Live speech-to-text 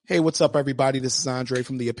Hey, what's up, everybody? This is Andre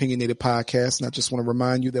from the Opinionated Podcast, and I just want to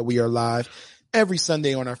remind you that we are live every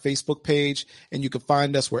Sunday on our Facebook page, and you can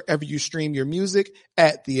find us wherever you stream your music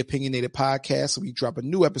at the Opinionated Podcast. So we drop a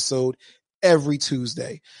new episode every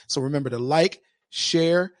Tuesday. So remember to like,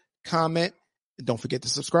 share, comment, and don't forget to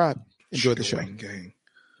subscribe. Enjoy the show. Gang.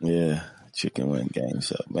 Yeah, chicken wing gang.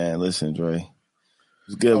 So, man, listen, Dre.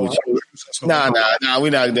 It's good with you. Nah,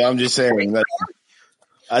 we're not there. I'm just saying.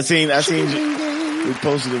 I seen we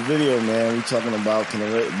posted a video, man. We talking about can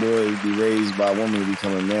a boy be raised by a woman to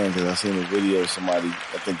become a man? Because I seen a video of somebody,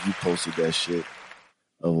 I think you posted that shit,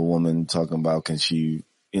 of a woman talking about can she,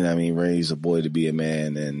 raise a boy to be a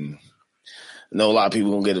man. And I know a lot of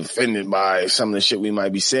people gonna get offended by some of the shit we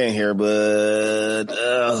might be saying here, but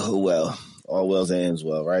well, all wells and ends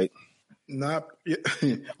well, right? Not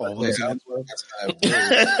all wells and ends well.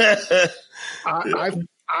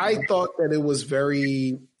 I thought that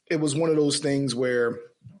it was one of those things where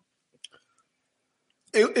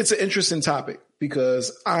it's an interesting topic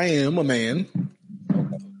because I am a man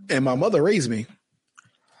and my mother raised me.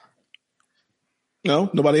 No,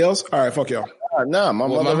 nobody else? All right, fuck y'all. Nah, my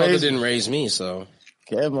mother didn't raise me, so.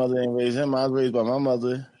 Kev's mother didn't raise him. I was raised by my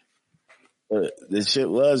mother. But the shit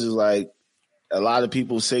is like, a lot of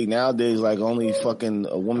people say nowadays, like, only fucking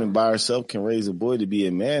a woman by herself can raise a boy to be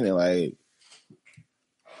a man. And, like,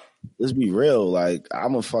 let's be real. Like,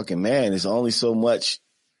 I'm a fucking man. There's only so much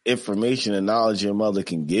information and knowledge your mother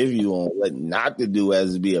can give you on what not to do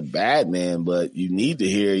as to be a bad man, but you need to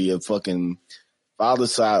hear your fucking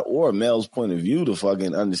father's side or a male's point of view to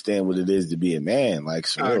fucking understand what it is to be a man. Like,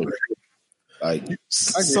 so, like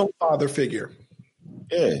some father figure.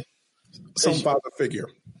 Yeah. Some father figure.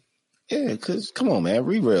 Yeah, because come on, man,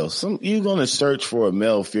 be real. You're gonna search for a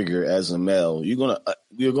male figure as a male.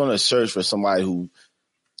 You're gonna search for somebody who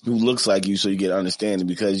looks like you so you get understanding,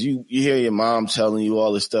 because you hear your mom telling you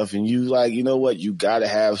all this stuff and you like, you know what, you gotta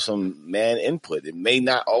have some man input. It may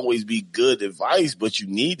not always be good advice, but you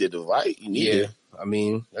need the advice. You need it. I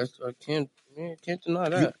mean, I can't deny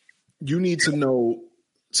that. You need to know.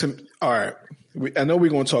 All right, I know we're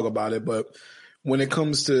going to talk about it, but when it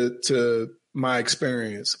comes to my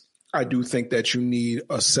experience, I do think that you need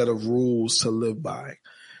a set of rules to live by,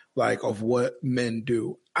 like of what men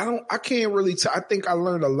do. I can't really I think I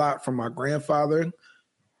learned a lot from my grandfather.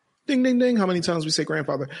 Ding, ding, ding. How many times we say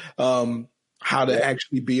grandfather? How to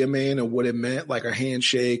actually be a man and what it meant, like a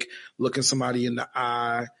handshake, looking somebody in the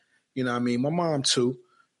eye. You know what I mean? My mom too,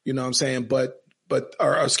 you know what I'm saying?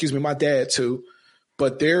 My dad too.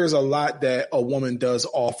 But there's a lot that a woman does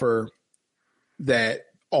offer that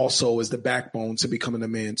also is the backbone to becoming a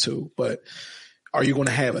man too. But are you going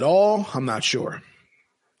to have it all? I'm not sure.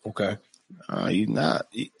 Okay. You're not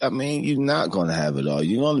going to have it all.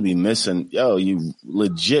 You're going to be missing. You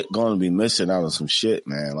legit going to be missing out on some shit,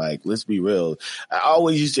 man. Like, let's be real. I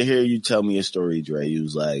always used to hear you tell me a story, Dre. You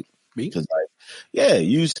was like, because you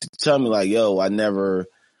used to tell me like,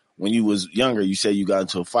 when you was younger, you said you got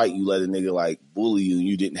into a fight, you let a nigga like bully you, and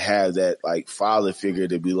you didn't have that like father figure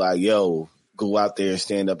to be like, go out there and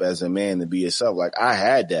stand up as a man and be yourself. Like, I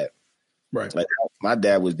had that. Right. Like, my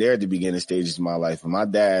dad was there at the beginning stages of my life, and my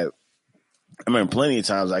dad, I remember plenty of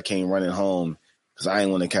times I came running home because I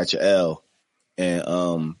didn't want to catch an L,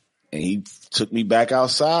 and he took me back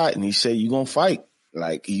outside and he said, "You gonna fight?"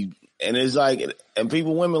 Like and it's like, and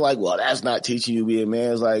women like, well, that's not teaching you to be a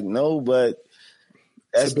man. It's like, no, but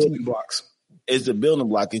that's the building blocks. It's the building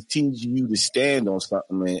block. It's teaching you to stand on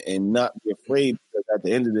something and not be afraid, because at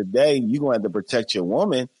the end of the day, you're gonna have to protect your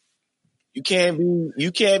woman. You can't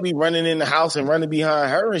be running in the house and running behind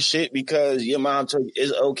her and shit because your mom told you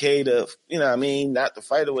it's okay to, not to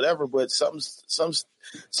fight or whatever. But some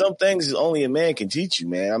things only a man can teach you,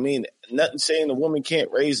 man. I mean, nothing saying a woman can't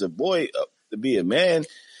raise a boy up to be a man,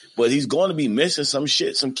 but he's going to be missing some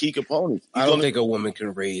shit, some key components. I don't think a woman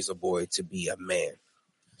can raise a boy to be a man.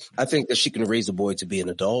 I think that she can raise a boy to be an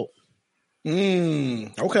adult.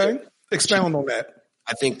 Okay. Expound on that.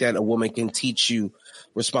 I think that a woman can teach you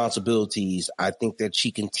responsibilities. I think that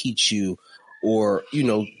she can teach you or,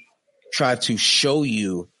 try to show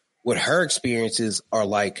you what her experiences are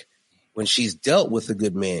like when she's dealt with a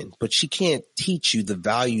good man, but she can't teach you the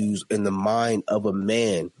values in the mind of a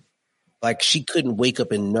man. Like, she couldn't wake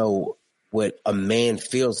up and know what a man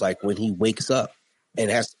feels like when he wakes up and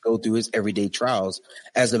has to go through his everyday trials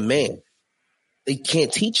as a man. They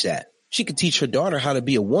can't teach that. She could teach her daughter how to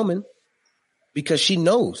be a woman because she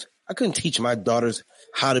knows. I couldn't teach my daughters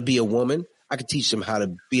how to be a woman. I could teach them how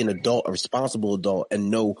to be an adult, a responsible adult, and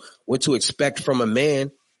know what to expect from a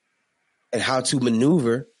man and how to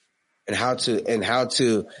maneuver and how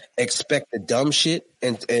to expect the dumb shit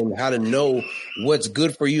and how to know what's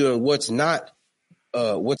good for you and what's not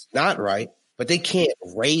right. But they can't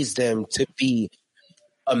raise them to be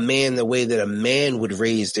a man the way that a man would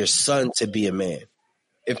raise their son to be a man.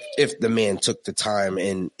 If the man took the time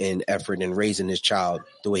and effort in raising his child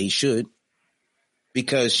the way he should,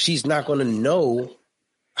 because she's not going to know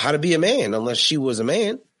how to be a man unless she was a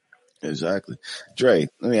man. Exactly. Dre,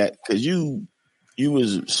 let me ask, because you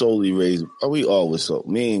was solely raised, we all was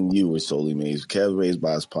me and you were solely raised. Kev raised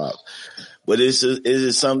by his pop. But is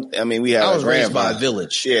it something, I mean, I was raised by a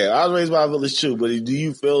village. Yeah, I was raised by a village too. But do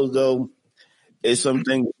you feel as though it's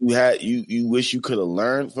something you wish you could have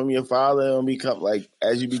learned from your father and become, like,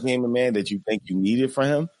 as you became a man, that you think you needed for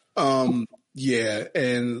him? Yeah.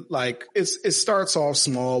 And like, it starts off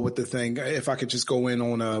small with the thing. If I could just go in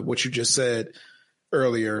on what you just said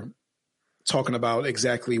earlier, talking about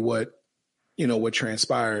exactly what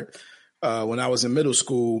transpired. When I was in middle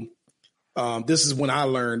school, this is when I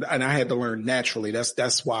learned, and I had to learn naturally.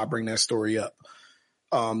 That's why I bring that story up.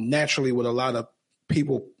 Naturally, with a lot of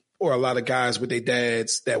people or a lot of guys with their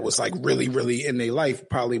dads that was like really, really in their life,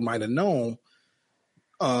 probably might have known,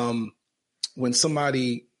 when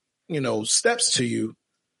somebody, steps to you,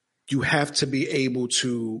 you have to be able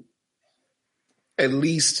to at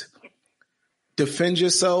least defend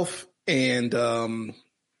yourself and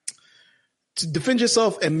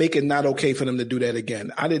make it not okay for them to do that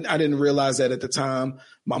again. I didn't realize that at the time.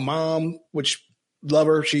 My mom, which love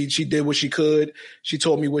her, she did what she could. She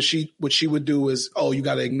told me what she would do is, oh, you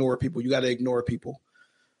got to ignore people. You got to ignore people.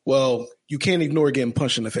 Well, you can't ignore getting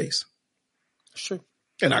punched in the face. Sure.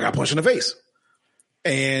 And I got punched in the face,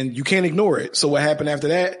 and you can't ignore it. So what happened after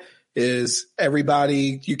that is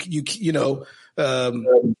everybody, you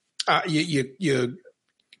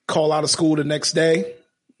call out of school the next day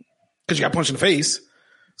because you got punched in the face.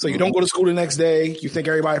 So you don't go to school the next day. You think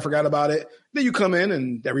everybody forgot about it. Then you come in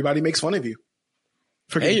and everybody makes fun of you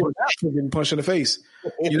for getting punched in the face.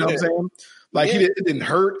 You know what I'm saying? Like, it didn't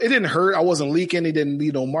hurt. It didn't hurt. I wasn't leaking. It didn't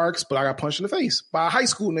leave no marks, but I got punched in the face by a high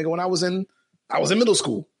school nigga when I was in middle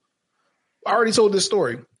school. I already told this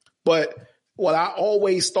story, but what I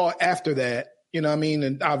always thought after that, you know what I mean?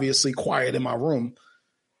 And obviously quiet in my room,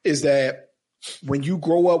 is that when you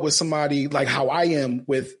grow up with somebody like how I am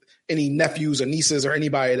with any nephews or nieces or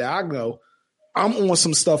anybody that I know, I'm on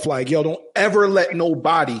some stuff like, yo, don't ever let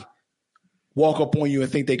nobody walk up on you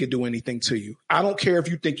and think they could do anything to you. I don't care if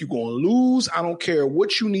you think you're going to lose. I don't care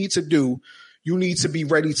what you need to do. You need to be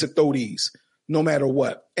ready to throw these no matter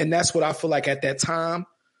what. And that's what I feel like at that time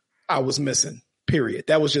I was missing, period.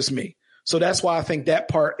 That was just me. So that's why I think that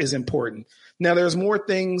part is important. Now, there's more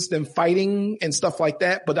things than fighting and stuff like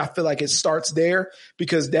that, but I feel like it starts there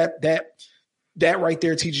because that right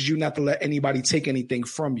there teaches you not to let anybody take anything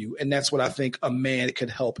from you. And that's what I think a man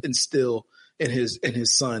could help instill in his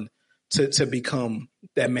son to become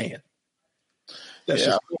that man. That's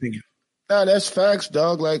just my opinion. Nah, that's facts,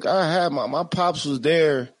 dog. Like, I had my pops was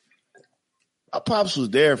there. My pops was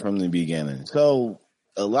there from the beginning. So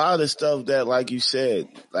a lot of the stuff that, like you said,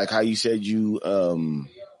 like how you said you ran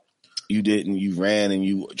and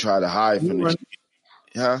you tried to hide from the shit.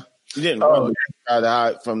 Huh? You didn't run, but you tried to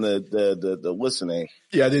hide from the what's the name?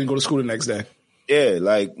 Yeah, I didn't go to school the next day. Yeah,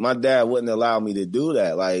 like my dad wouldn't allow me to do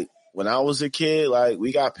that. Like when I was a kid, like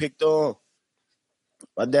we got picked on.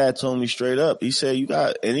 My dad told me straight up. He said,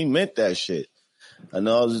 and he meant that shit. I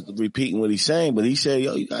know I was repeating what he's saying, but he said,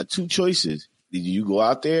 yo, you got two choices. Did you go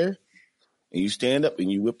out there and you stand up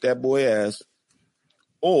and you whip that boy ass,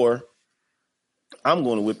 or I'm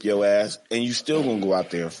going to whip your ass and you still going to go out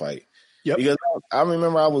there and fight. Yep. Because I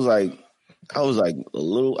remember I was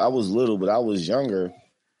little, but I was younger,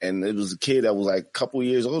 and it was a kid that was like a couple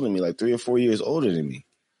years older than me, like 3 or 4 years older than me.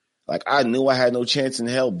 Like, I knew I had no chance in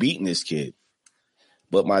hell beating this kid.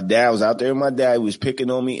 But my dad was out there, and my dad was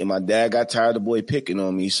picking on me, and my dad got tired of the boy picking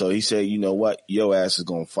on me, so he said, you know what, your ass is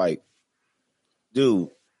going to fight. Dude,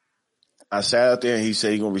 I sat out there, and he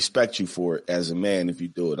said he's going to respect you for it as a man if you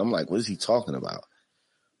do it. I'm like, what is he talking about?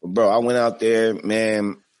 But bro, I went out there,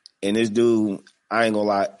 man, and this dude, I ain't gonna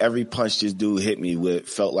lie, every punch this dude hit me with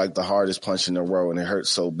felt like the hardest punch in the world, and it hurt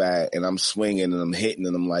so bad. And I'm swinging and I'm hitting,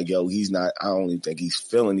 and I'm like, yo, I don't even think he's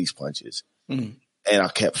feeling these punches. Mm. And I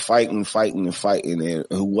kept fighting. And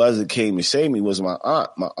who came to save me was my aunt.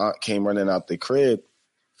 My aunt came running out the crib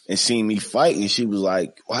and seen me fight, and she was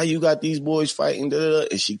like, why you got these boys fighting? Da, da, da.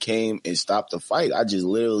 And she came and stopped the fight. I just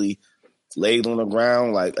literally laid on the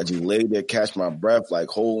ground, like I just laid there, catch my breath, like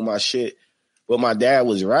hold my shit. But my dad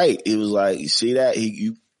was right. He was like, you see that?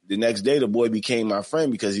 The next day the boy became my friend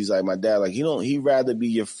because he's like, my dad, like, he'd rather be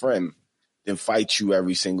your friend than fight you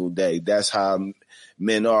every single day. That's how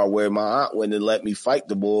men are, where my aunt wouldn't let me fight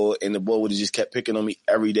the boy, and the boy would have just kept picking on me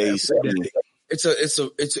every day. There's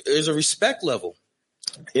a respect level.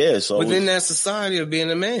 Yeah. So within that society of being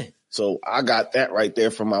a man. So I got that right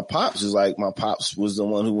there from my pops. It's like my pops was the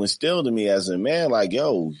one who instilled in me as a man, like,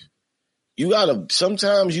 yo, you gotta,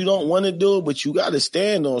 sometimes you don't want to do it, but you gotta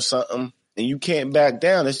stand on something and you can't back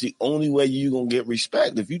down. That's the only way you're going to get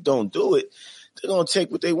respect. If you don't do it, they're going to take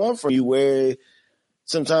what they want from you, where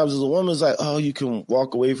sometimes as a woman's like, oh, you can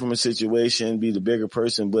walk away from a situation, be the bigger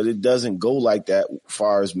person, but it doesn't go like that as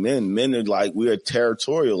far as men. Men are like, we are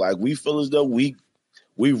territorial. Like, we feel as though we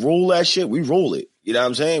rule that shit. We rule it. You know what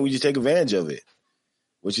I'm saying? We just take advantage of it,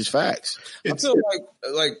 which is facts. I feel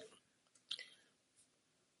like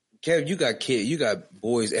Kev, you got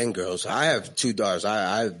boys and girls. I have 2 daughters.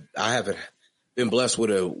 I haven't been blessed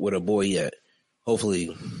with a boy yet.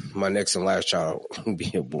 Hopefully my next and last child will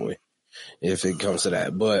be a boy if it comes to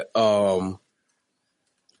that. But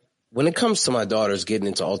when it comes to my daughters getting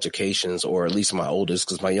into altercations, or at least my oldest,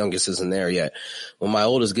 because my youngest isn't there yet, when my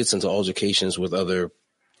oldest gets into altercations with other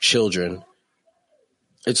children,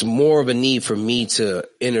 it's more of a need for me to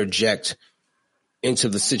interject into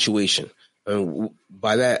the situation. And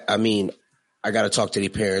by that, I mean, I got to talk to the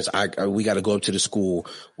parents. We got to go up to the school.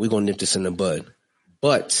 We're going to nip this in the bud.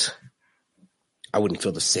 But I wouldn't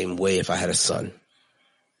feel the same way if I had a son.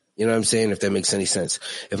 You know what I'm saying? If that makes any sense.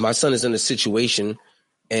 If my son is in a situation,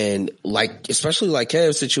 and especially like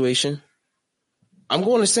Kev's situation, I'm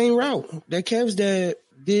going the same route that Kev's dad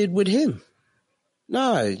did with him.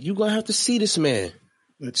 Nah, you're going to have to see this man.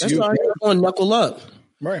 That's why you're going to knuckle up.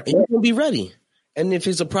 Right. And you're going to be ready. And if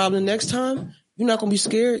it's a problem next time, you're not going to be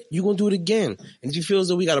scared. You're going to do it again. And if you feel as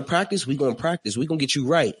though we got to practice, we're going to practice. We're going to get you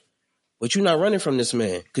right. But you're not running from this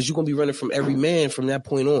man, because you're going to be running from every man from that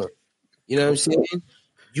point on. You know what I'm saying?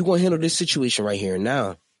 You're going to handle this situation right here and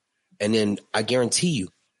now. And then I guarantee you,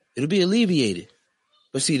 it'll be alleviated.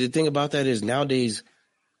 But see, the thing about that is nowadays,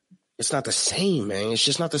 it's not the same, man. It's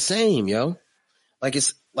just not the same, yo. Like,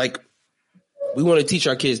 it's like, we want to teach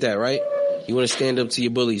our kids that, right? You want to stand up to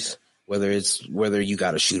your bullies, whether you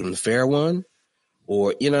got to shoot them the fair one,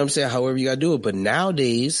 or, you know what I'm saying, however you got to do it. But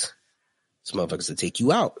nowadays, some motherfuckers will take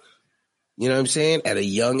you out. You know what I'm saying? At a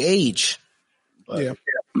young age. But, yeah.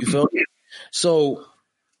 You feel me? So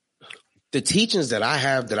the teachings that I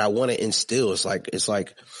have that I want to instill, it's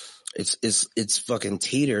fucking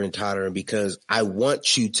teeter and tottering, because I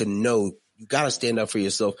want you to know you got to stand up for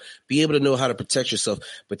yourself, be able to know how to protect yourself.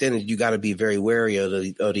 But then you got to be very wary of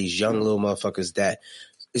these young little motherfuckers that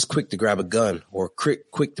is quick to grab a gun, or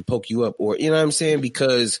quick to poke you up, or, you know what I'm saying?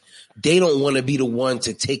 Because they don't want to be the one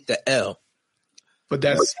to take the L. But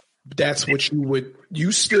that's what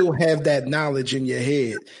you still have that knowledge in your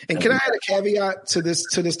head. And can I add a caveat to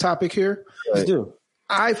this topic here? Right. Do.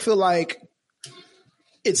 I feel like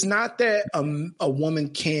it's not that a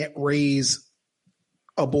woman can't raise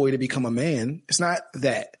a boy to become a man. It's not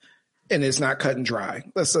that. And it's not cut and dry.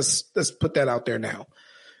 Let's put that out there now.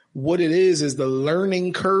 What it is the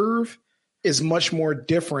learning curve is much more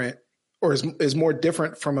different, or is more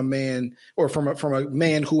different from a man, or from a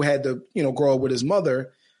man who had to, grow up with his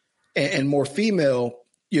mother, and more female,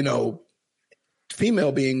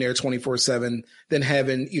 female being there 24/7 than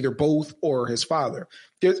having either both or his father.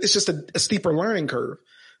 It's just a steeper learning curve,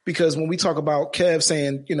 because when we talk about Kev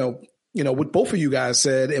saying, what both of you guys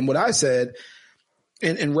said and what I said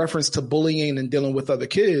in reference to bullying and dealing with other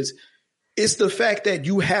kids, it's the fact that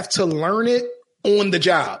you have to learn it on the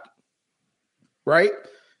job, right?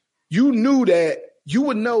 You would know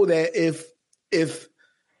that if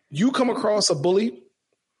you come across a bully,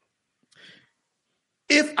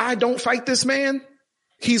 if I don't fight this man,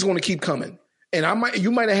 he's going to keep coming. And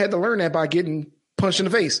you might have had to learn that by getting punched in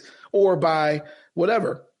the face or by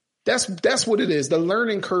whatever. That's what it is. The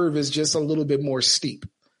learning curve is just a little bit more steep,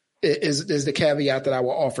 is the caveat that I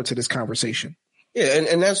will offer to this conversation. Yeah,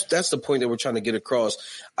 and that's the point that we're trying to get across.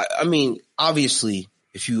 I mean, obviously,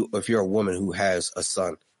 if you're a woman who has a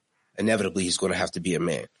son, inevitably he's going to have to be a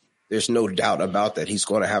man. There's no doubt about that. He's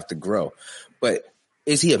going to have to grow. But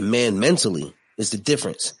is he a man mentally is the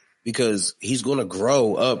difference, because he's going to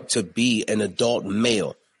grow up to be an adult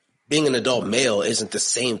male. Being an adult male isn't the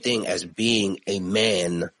same thing as being a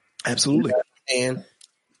man. Absolutely. And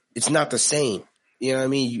it's not the same. You know what I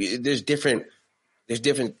mean? There's different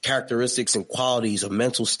characteristics and qualities of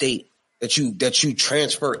mental state that you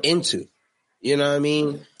transfer into. You know what I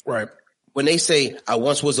mean? Right. When they say I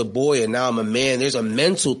once was a boy and now I'm a man, there's a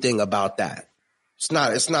mental thing about that. It's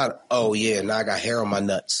not, oh yeah, now I got hair on my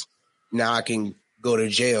nuts. Now I can go to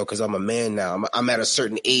jail because I'm a man now. I'm at a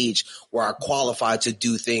certain age where I qualify to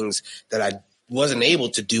do things that I wasn't able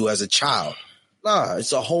to do as a child. Nah,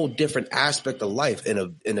 it's a whole different aspect of life in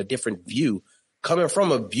a different view, coming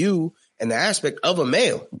from a view and the aspect of a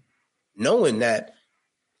male, knowing that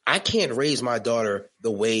I can't raise my daughter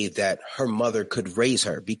the way that her mother could raise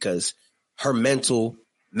her because her mental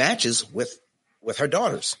matches with her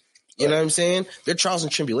daughters. You know what I'm saying? Their trials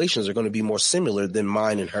and tribulations are going to be more similar than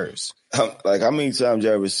mine and hers. Like, how many times you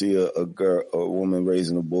ever see a woman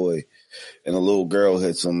raising a boy and a little girl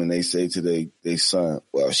hits them and they say to their son,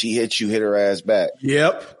 well, she hit you, hit her ass back.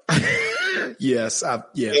 Yep. Yes. Yeah.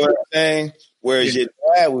 You know what I'm saying? Whereas your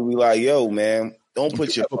dad would be like, yo, man, don't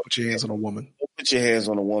put your hands on a woman. Don't put your hands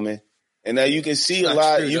on a woman. And now you can see a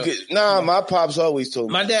lot. My pops always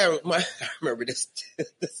told me. I remember this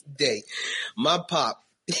day. My pop.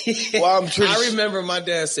 Well, I remember my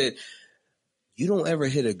dad said, you don't ever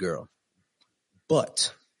hit a girl,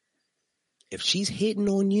 but if she's hitting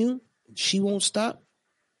on you, she won't stop.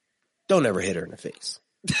 Don't ever hit her in the face.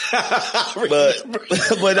 I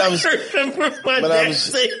remember my dad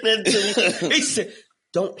saying that to me. He said,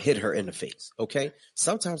 don't hit her in the face. Okay.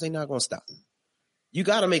 Sometimes they're not going to stop. You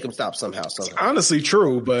got to make them stop somehow. Honestly,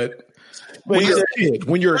 true, but when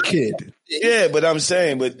you're a kid. Yeah, but I'm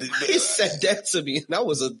saying, he said that to me, and I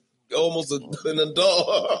was almost an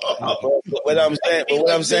adult. What I'm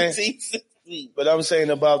saying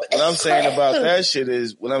about that shit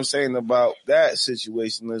is, what I'm saying about that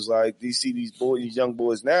situation is like, you see these young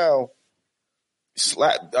boys now, just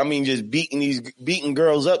beating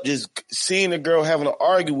girls up, just seeing a girl having an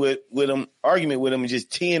argument with them and just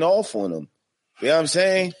teeing off on them. You know what I'm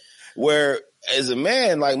saying? Where as a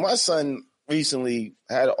man, like my son recently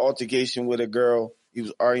had an altercation with a girl. He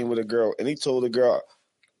was arguing with a girl and he told the girl,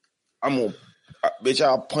 I'll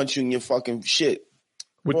punch you in your fucking shit.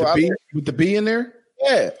 With the B in there?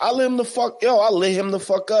 Yeah. I lit him the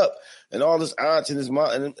fuck up. And all his aunts and his mom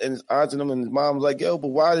and his aunts and him and his mom was like, yo, but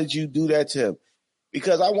why did you do that to him?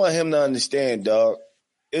 Because I want him to understand, dog.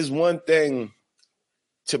 It's one thing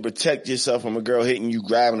to protect yourself from a girl hitting you,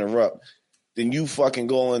 grabbing her up. Then you fucking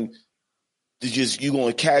going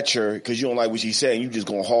to catch her because you don't like what she's saying. You just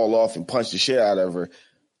going to haul off and punch the shit out of her.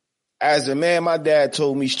 As a man, my dad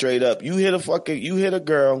told me straight up, you hit a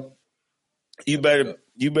girl, you better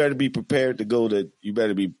be prepared to go to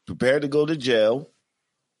jail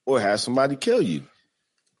or have somebody kill you.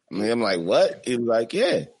 I mean, I'm like, what? He was like,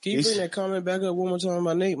 yeah. Can you bring that comment back up one more time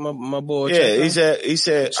about Nate, my boy? Yeah, he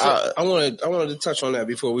said. So I wanted to touch on that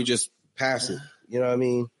before we just pass it. You know what I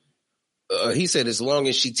mean? He said, as long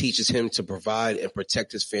as she teaches him to provide and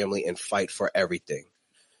protect his family and fight for everything.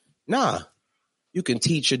 Nah, you can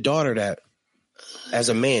teach your daughter that as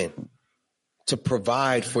a man to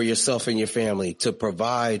provide for yourself and your family, to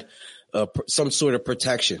provide some sort of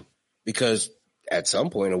protection, because at some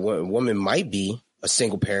point a woman might be a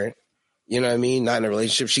single parent, you know what I mean? Not in a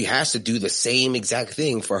relationship. She has to do the same exact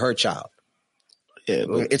thing for her child. Yeah,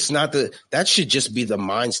 it's not that should just be the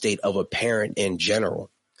mind state of a parent in general.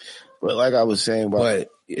 But like I was saying about,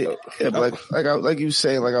 like you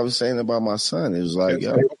saying, like I was saying about my son, it was like,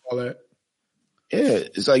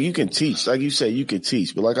 it's like you can teach, like you said, you can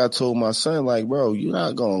teach. But like I told my son, like, bro, you're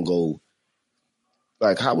not gonna go.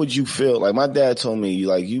 Like, how would you feel? Like my dad told me,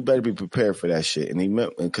 like, you better be prepared for that shit.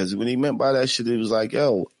 And because when he meant by that shit, it was like,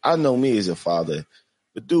 yo, I know me as a father,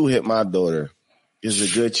 but dude hit my daughter. There's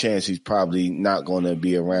a good chance he's probably not going to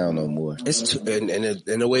be around no more. It's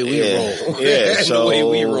in the way we roll. Yeah, so the way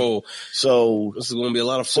we roll. So this is going to be a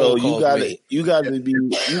lot of phone calls. You got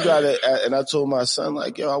to. And I told my son,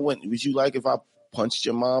 like, yo, would you like if I punched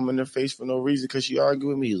your mom in the face for no reason because she argued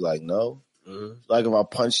with me? He's like, no. Mm-hmm. Like if I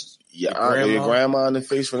punched your grandma in the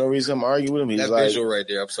face for no reason, I'm arguing with him. He's that like, visual right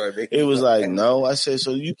there. I'm sorry. It was like, no. I said,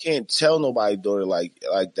 so you can't tell nobody daughter like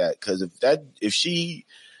that, because if that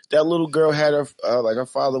little girl had her, like her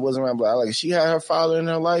father wasn't around, but like if she had her father in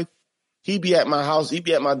her life, he'd be at my house, he'd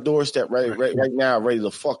be at my doorstep right now, ready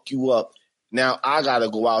to fuck you up. Now I gotta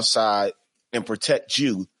go outside and protect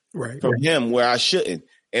you from him where I shouldn't.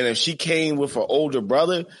 And if she came with her older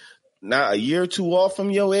brother, not a year or two off from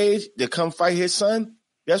your age, to come fight his son,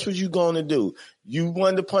 that's what you going to do. You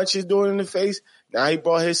wanted to punch his daughter in the face. Now he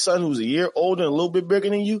brought his son, who's a year older and a little bit bigger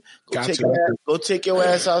than you. Go take your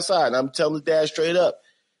ass outside. And I'm telling the dad straight up,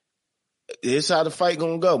 here's how the fight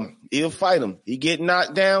gonna go. He'll fight him. He get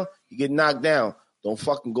knocked down. Don't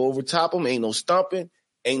fucking go over top him. Ain't no stomping.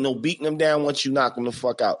 Ain't no beating him down once you knock him the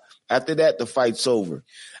fuck out. After that, the fight's over.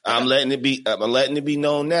 I'm letting it be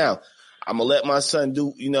known now. I'm gonna let my son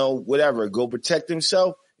do, whatever. Go protect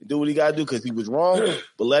himself Do what he got to do because he was wrong.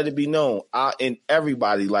 But let it be known, in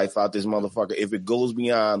everybody's life out this motherfucker, if it goes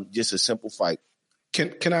beyond just a simple fight.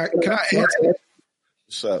 Can I add to that?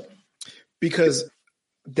 What's up? Because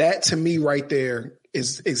that to me right there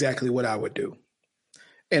is exactly what I would do.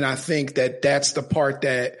 And I think that that's the part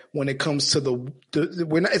that when it comes to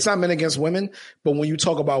it's not men against women, but when you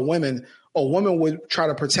talk about women, a woman would try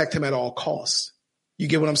to protect him at all costs. You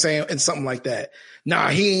get what I'm saying? And something like that. Nah,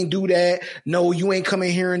 he ain't do that. No, you ain't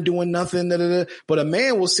coming here and doing nothing. Da, da, da. But a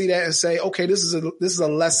man will see that and say, okay, this is a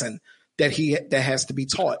lesson that has to be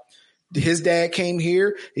taught. His dad came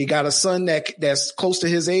here. He got a son that's close to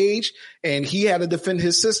his age, and he had to defend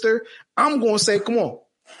his sister. I'm going to say, come on,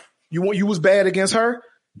 you was bad against her.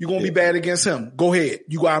 You're going to be bad against him. Go ahead.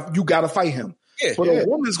 You got to fight him. Yeah, but a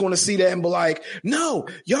woman's going to see that and be like, no,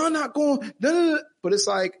 y'all not going. Nah. But it's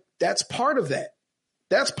like, that's part of that.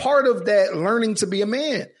 That's part of that learning to be a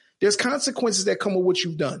man. There's consequences that come with what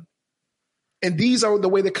you've done. And these are the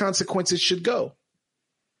way the consequences should go.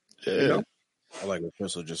 Yeah. You know? I like what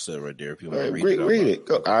Crystal just said right there. If you want to read it.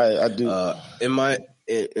 Go. I do.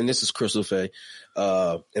 And this is Crystal Faye.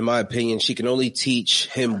 In my opinion, she can only teach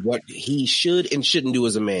him what he should and shouldn't do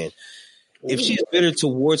as a man. If she is bitter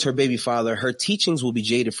towards her baby father, her teachings will be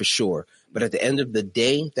jaded for sure. But at the end of the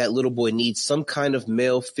day, that little boy needs some kind of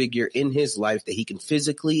male figure in his life that he can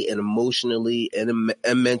physically and emotionally and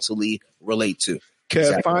mentally relate to.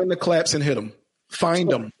 Kev, find the claps and hit them. Find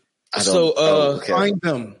them. Find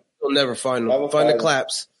them. You'll never find them. Find the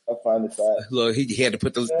claps. I'll find the claps. Look, he had to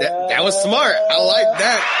put those. That was smart. I like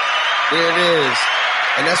that. There it is.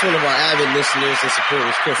 And that's one of our avid listeners and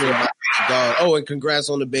supporters, Crystal. Yeah. Oh, and congrats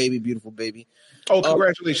on the baby, beautiful baby. Oh,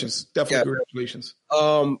 congratulations. Definitely congratulations.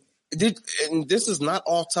 And this is not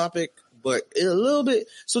off topic, but a little bit.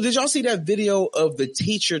 So did y'all see that video of the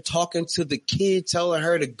teacher talking to the kid, telling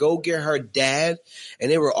her to go get her dad?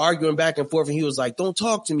 And they were arguing back and forth, and he was like, don't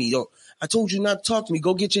talk to me. Yo, I told you not to talk to me.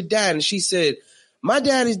 Go get your dad. And she said, my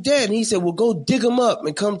dad is dead. And he said, well, go dig him up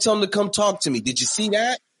and tell him to come talk to me. Did you see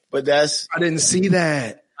that? But I didn't see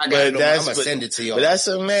that. I'm gonna send it to y'all. But that's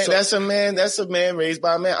a man. That's a man raised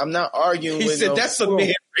by a man. I'm not arguing. He with said that's a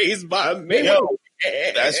man raised by a man. Yo,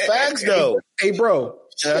 that's facts though. Hey, bro.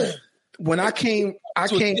 When I came.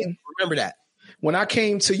 Remember that. When I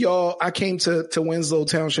came to y'all, I came to Winslow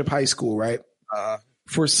Township High School, right?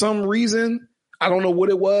 For some reason, I don't know what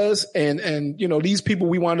it was, and you know, these people,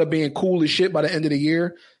 we wound up being cool as shit by the end of the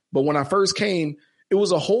year. But when I first came, it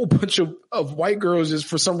was a whole bunch of white girls just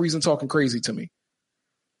for some reason talking crazy to me.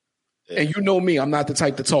 Yeah. And you know me, I'm not the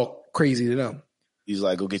type to talk crazy to them. He's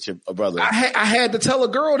like, go get your brother. I had to tell a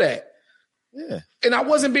girl that. Yeah. And I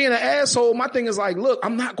wasn't being an asshole. My thing is like, look,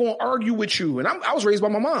 I'm not going to argue with you. And I was raised by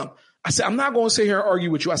my mom. I said, I'm not going to sit here and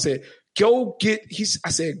argue with you. I said, go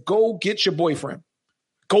get your boyfriend.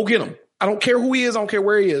 Go get him. I don't care who he is. I don't care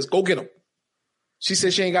where he is. Go get him. She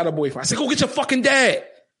said she ain't got a boyfriend. I said, go get your fucking dad.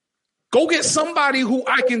 Go get somebody who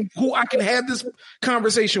I can have this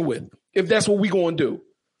conversation with, if that's what we going to do.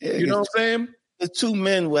 Yeah, you know what I'm saying? The two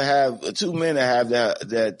men that have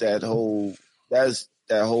that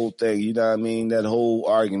whole thing. You know what I mean? That whole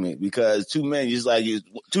argument, because two men, just like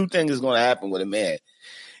two things is going to happen with a man.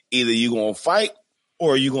 Either you going to fight,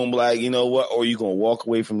 or you going to be like, you know what, or you going to walk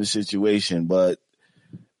away from the situation. But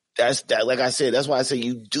that's that. Like I said, that's why I say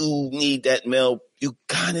you do need that male. You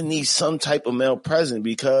kind of need some type of male presence,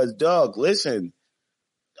 because, dog, listen,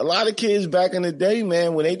 a lot of kids back in the day,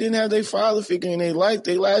 man, when they didn't have their father figure in their life,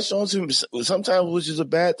 they latched on to sometimes, which is a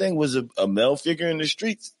bad thing, was a male figure in the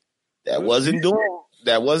streets that wasn't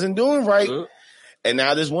doing right. Mm-hmm. And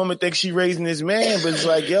now this woman thinks she raising this man, but it's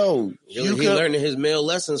like, yo, he learning his male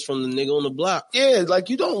lessons from the nigga on the block. Yeah, like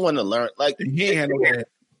you don't want to learn. Like he ain't handle that.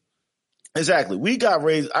 Exactly. We got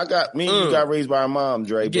raised. You got raised by our mom,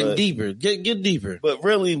 Dre. Get deeper. Get deeper. But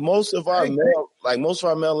really, most of our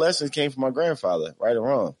male lessons came from my grandfather, right or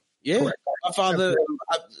wrong. Yeah. Correct. My father,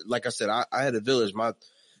 like I said, I had a village.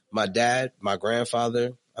 My dad, my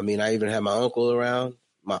grandfather. I mean, I even had my uncle around,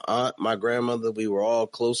 my aunt, my grandmother. We were all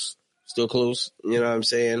close, still close. You know what I'm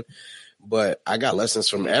saying? But I got lessons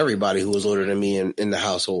from everybody who was older than me in the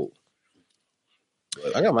household.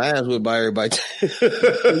 But I got my ass whipped by everybody.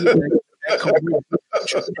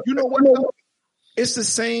 You know what? It's the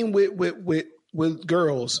same with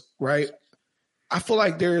girls, right? I feel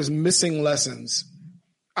like there's missing lessons.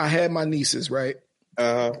 I had my nieces, right?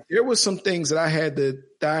 There was some things that I had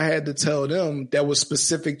to tell them that was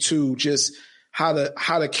specific to just how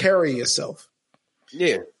to carry yourself.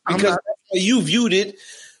 Yeah, because you viewed it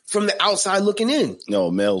from the outside looking in.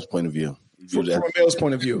 No, male's point of view. From a male's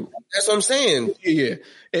point of view. That's what I'm saying. Yeah,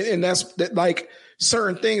 and that's that. Like,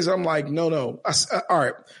 certain things. I'm like, no. All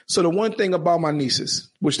right. So the one thing about my nieces,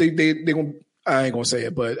 which they gonna, I ain't gonna say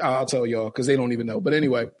it, but I'll tell y'all because they don't even know. But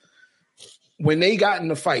anyway, when they got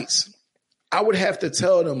into fights, I would have to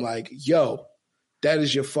tell them like, yo, that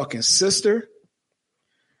is your fucking sister.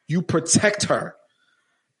 You protect her.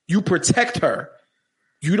 You protect her.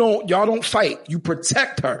 Y'all don't fight. You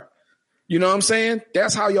protect her. You know what I'm saying?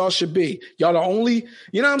 That's how y'all should be. Y'all the only,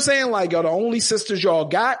 you know what I'm saying? Like y'all the only sisters y'all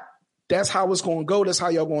got. That's how it's going to go. That's how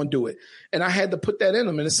y'all going to do it. And I had to put that in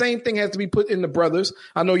them. And the same thing has to be put in the brothers.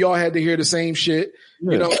 I know y'all had to hear the same shit.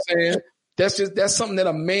 You know what I'm saying? That's something that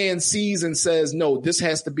a man sees and says, no, this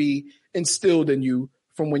has to be instilled in you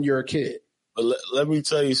from when you're a kid. But let me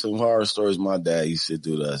tell you some horror stories my dad used to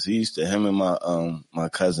do to us. Him and my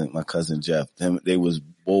cousin Jeff, they was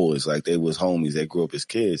boys, like they was homies. They grew up as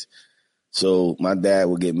kids. So my dad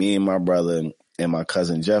would get me and my brother and my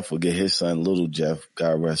cousin Jeff would get his son, little Jeff,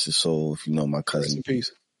 God rest his soul, if you know my cousin. Rest in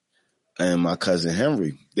peace. And my cousin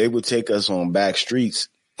Henry. They would take us on back streets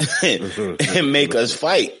and make us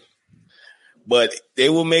fight. But they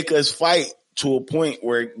will make us fight to a point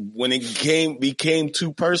where when it became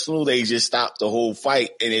too personal, they just stopped the whole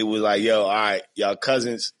fight. And they was like, yo, all right, y'all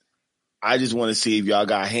cousins, I just want to see if y'all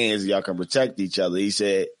got hands and y'all can protect each other. He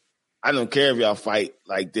said, I don't care if y'all fight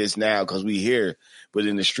like this now because we here, but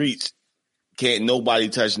in the streets, can't nobody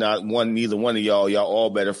touch neither one of y'all. Y'all all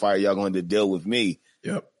better fight. Y'all going to deal with me.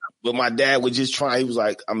 Yep. But my dad would just try. He was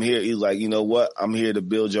like, I'm here. He's like, you know what? I'm here to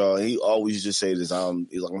build y'all. And he always just say this.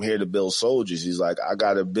 He's like, I'm here to build soldiers. He's like, I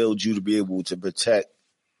got to build you to be able to protect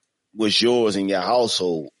what's yours in your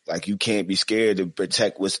household. Like you can't be scared to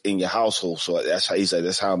protect what's in your household. So that's how he said,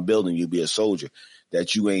 that's how I'm building you to be a soldier,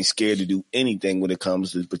 that you ain't scared to do anything when it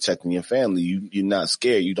comes to protecting your family. You're not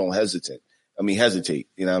scared. You don't hesitate. You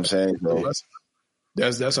know what I'm saying? So,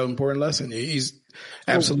 that's an important lesson. He's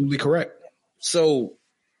absolutely correct. So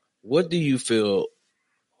what do you feel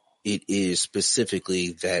it is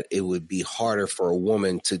specifically that it would be harder for a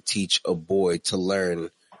woman to teach a boy to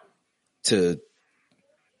learn to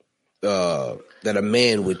that a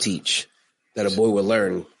man would teach, that a boy would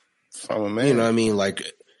learn from a man? You know what I mean? Like,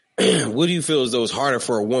 what do you feel as though it's harder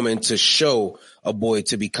for a woman to show a boy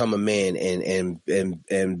to become a man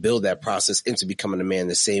and build that process into becoming a man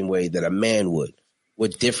the same way that a man would?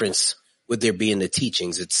 What difference would there be in the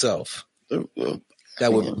teachings itself?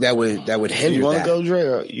 That would hinder. You want to go,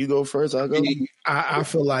 Dre? You go first. I'll go. I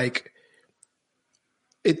feel like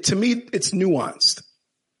to me, it's nuanced.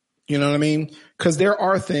 You know what I mean? Because there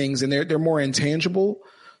are things and they're more intangible.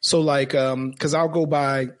 So like, because I'll go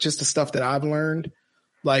by just the stuff that I've learned,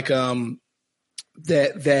 like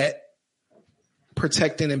that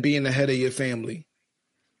protecting and being the head of your family,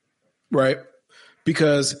 right?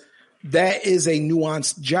 Because that is a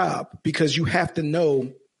nuanced job because you have to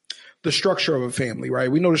know the structure of a family,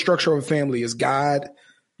 right? We know the structure of a family is God,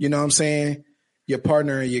 you know what I'm saying? Your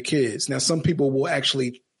partner and your kids. Now, some people will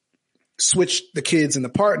actually switch the kids and the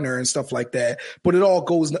partner and stuff like that, but it all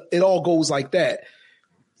goes like that.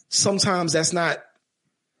 Sometimes that's not,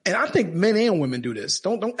 and I think men and women do this.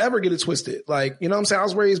 Don't ever get it twisted. Like, you know what I'm saying? I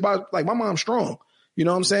was raised by, like, my mom's strong, you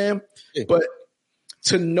know what I'm saying? Yeah. But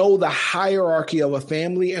to know the hierarchy of a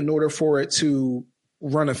family in order for it to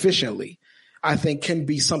run efficiently, I think can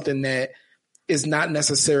be something that is not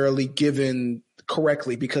necessarily given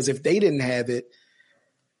correctly, because if they didn't have it,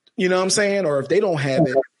 you know what I'm saying? Or if they don't have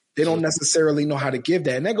it, they don't necessarily know how to give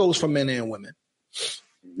that. And that goes for men and women.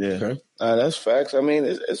 Yeah, okay. That's facts. I mean,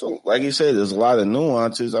 it's like you said, there's a lot of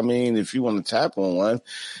nuances. I mean, if you want to tap on one,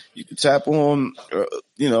 you can tap on,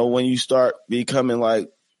 when you start becoming like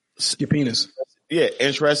your penis. Yeah,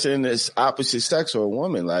 interested in this opposite sex or a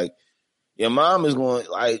woman. Like your mom is going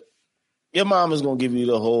to give you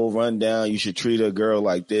the whole rundown. You should treat a girl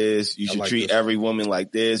like this. You should treat every woman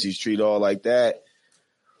like this. You should treat all like that.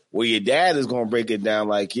 Well, your dad is going to break it down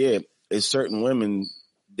like, yeah, there's certain women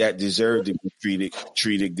that deserve to be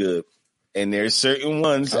treated good. And there's certain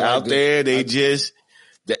ones out there, they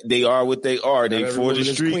are what they are. They for the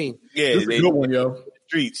street. Yeah, this is a good one, yo.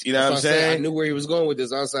 Streets. You know what I'm saying? I knew where he was going with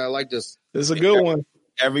this. I like this. This is a good one.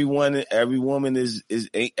 Every woman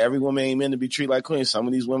ain't meant to be treated like queens. Some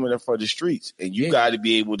of these women are for the streets, and you got to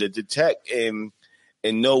be able to detect and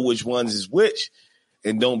know which ones is which,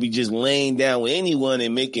 and don't be just laying down with anyone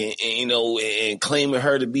and making, and claiming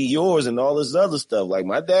her to be yours and all this other stuff. Like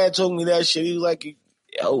my dad told me that shit. He was like,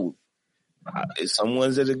 yo, is some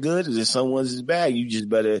ones that are good, is there some ones that's bad? You just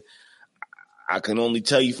better. I can only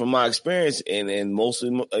tell you from my experience, and most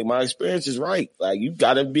of my experience is right. Like you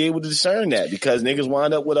got to be able to discern that, because niggas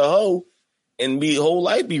wind up with a hoe and whole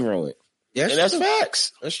life be ruined. Yeah, and that's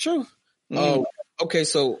facts. That's true. Okay,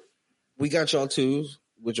 so we got y'all twos,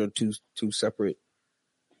 which are two separate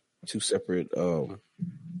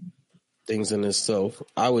things in itself.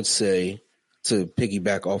 I would say, to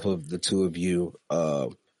piggyback off of the two of you,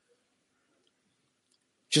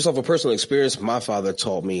 just off of personal experience, my father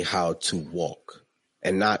taught me how to walk,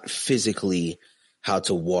 and not physically how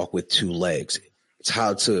to walk with two legs. It's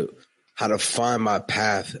how to find my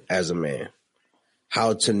path as a man,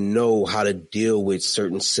 how to know how to deal with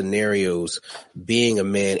certain scenarios, being a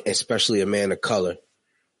man, especially a man of color,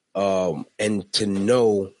 and to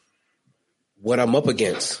know what I'm up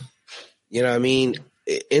against. You know what I mean?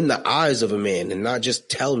 In the eyes of a man, and not just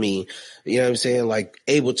tell me, you know what I'm saying? Like,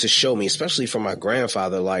 able to show me, especially from my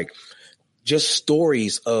grandfather, like just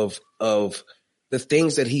stories of the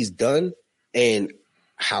things that he's done and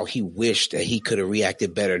how he wished that he could have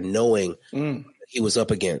reacted better, knowing he was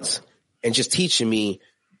up against, and just teaching me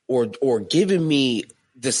or giving me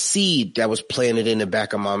the seed that was planted in the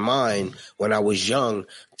back of my mind when I was young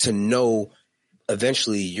to know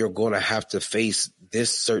eventually you're going to have to face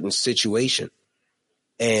this certain situation.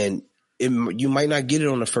 And you might not get it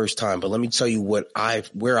on the first time, but let me tell you where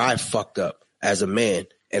I fucked up as a man.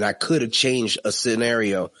 And I could have changed a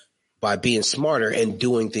scenario by being smarter and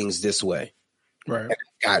doing things this way. Right. And I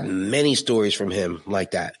got many stories from him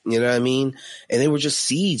like that. You know what I mean? And they were just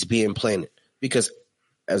seeds being planted, because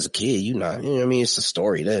as a kid, you know what I mean? It's a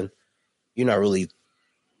story then.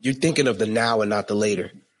 You're thinking of the now and not the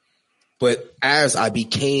later. But as I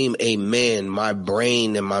became a man, my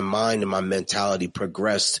brain and my mind and my mentality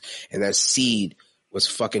progressed, and that seed was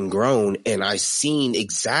fucking grown. And I seen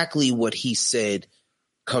exactly what he said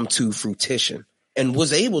come to fruition, and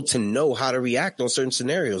was able to know how to react on certain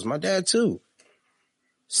scenarios. My dad too.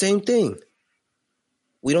 Same thing.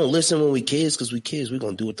 We don't listen when we kids, because we kids, we're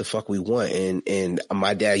going to do what the fuck we want. And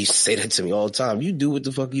my dad used to say that to me all the time. You do what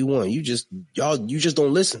the fuck you want. You just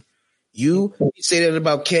don't listen. He say that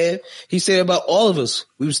about Kev. He said that about all of us.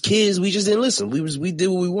 We was kids. We just didn't listen. We did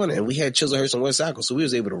what we wanted. And we had Chislehurst and West Sackle. So we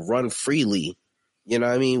was able to run freely, you know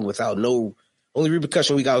what I mean? Without only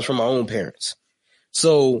repercussion we got was from our own parents.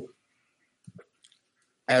 So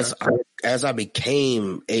as I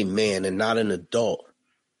became a man and not an adult,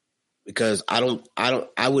 because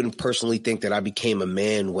I wouldn't personally think that I became a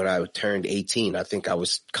man when I turned 18. I think I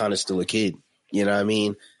was kind of still a kid. You know what I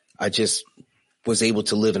mean? I just was able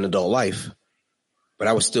to live an adult life, but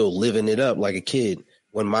I was still living it up like a kid.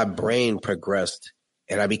 When my brain progressed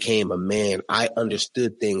and I became a man, I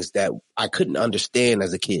understood things that I couldn't understand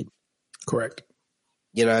as a kid. Correct.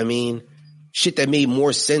 You know what I mean? Shit that made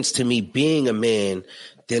more sense to me being a man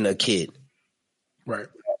than a kid. Right.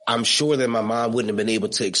 I'm sure that my mom wouldn't have been able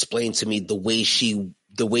to explain to me the way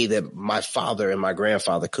that my father and my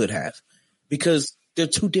grandfather could have, because they're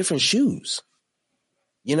two different shoes.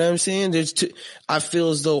 You know what I'm saying? I feel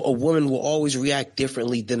as though a woman will always react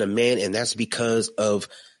differently than a man, and that's because of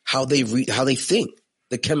how they think,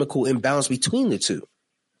 the chemical imbalance between the two.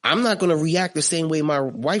 I'm not going to react the same way my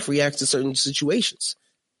wife reacts to certain situations.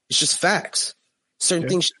 It's just facts. Certain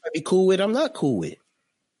things she might be cool with, I'm not cool with.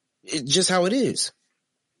 It's just how it is.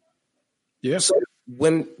 Yeah. So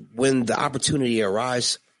when the opportunity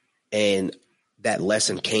arose and that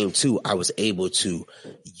lesson came to, I was able to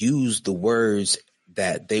use the words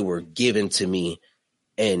that they were given to me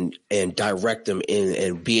and direct them in,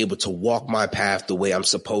 and be able to walk my path the way I'm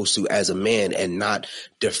supposed to as a man, and not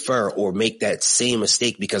defer or make that same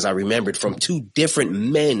mistake, because I remembered from two different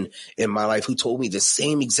men in my life who told me the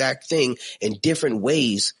same exact thing in different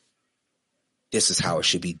ways. This is how it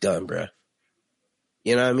should be done, bruh.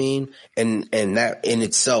 You know what I mean? And that in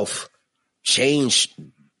itself changed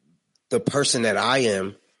the person that I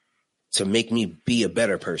am to make me be a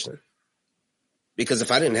better person. Because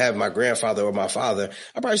if I didn't have my grandfather or my father,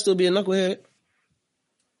 I'd probably still be a knucklehead.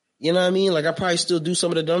 You know what I mean? Like, I probably still do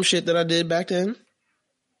some of the dumb shit that I did back then,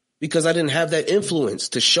 because I didn't have that influence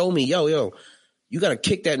to show me, yo, you got to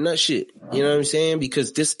kick that nut shit. You know what I'm saying?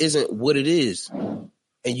 Because this isn't what it is. And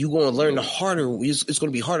you're going to learn it's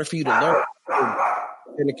going to be harder for you to learn.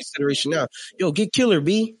 Into consideration now. Yo, get killer,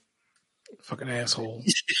 B. Fucking asshole.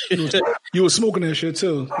 You was smoking that shit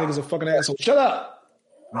too. Nigga's a fucking asshole. Shut up.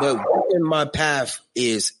 But in my path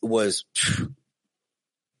was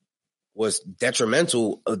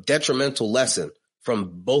detrimental, a detrimental lesson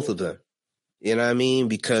from both of them. You know what I mean?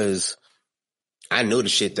 Because I know the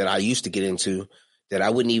shit that I used to get into that I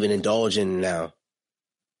wouldn't even indulge in now.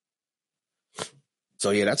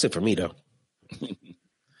 So yeah, that's it for me though.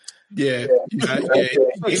 Yeah.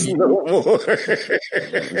 No more.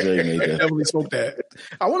 Definitely smoke that.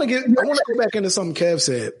 I want to go back into something Kev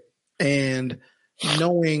said, and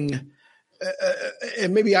knowing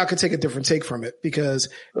and maybe I could take a different take from it because,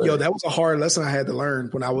 that was a hard lesson I had to learn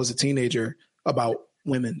when I was a teenager about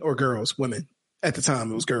women or girls, women. At the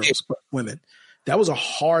time, it was girls, but women. That was a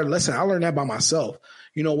hard lesson. I learned that by myself.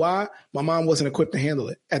 You know why? My mom wasn't equipped to handle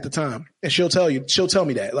it at the time. And she'll tell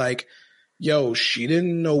me that, like, she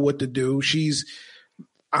didn't know what to do.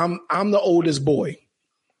 I'm the oldest boy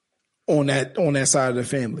on that side of the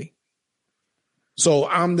family. So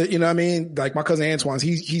I'm the, you know what I mean? Like my cousin Antoine's,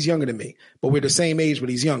 he's younger than me, but we're the same age, but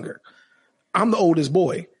he's younger. I'm the oldest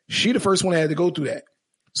boy. She the first one that had to go through that.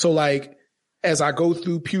 So like, as I go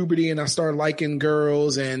through puberty and I start liking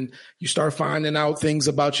girls and you start finding out things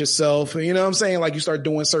about yourself, and you know what I'm saying? Like you start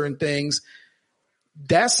doing certain things.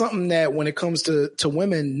 That's something that when it comes to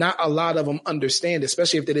women, not a lot of them understand,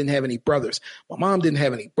 especially if they didn't have any brothers. My mom didn't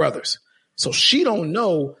have any brothers. So she don't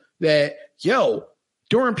know that,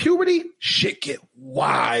 during puberty, shit get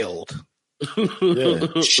wild.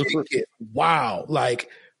 Shit get wild. Like,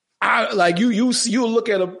 you'll look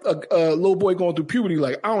at a little boy going through puberty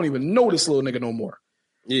like, I don't even know this little nigga no more.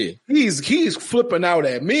 Yeah. He's flipping out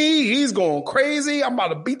at me. He's going crazy. I'm about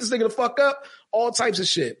to beat this nigga the fuck up. All types of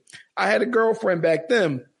shit. I had a girlfriend back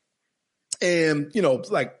then and,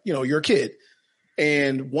 you're a kid.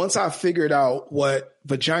 And once I figured out what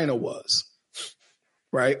vagina was,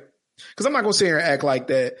 right? Because I'm not going to sit here and act like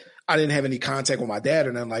that I didn't have any contact with my dad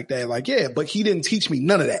or nothing like that. Like, yeah, but he didn't teach me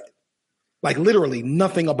none of that. Like literally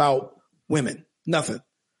nothing about women, nothing.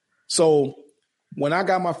 So when I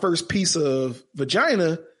got my first piece of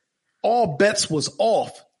vagina, all bets was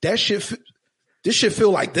off. This shit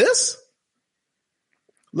feel like this?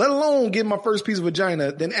 Let alone get my first piece of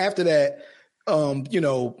vagina. Then after that,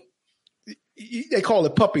 they call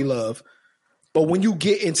it puppy love. But when you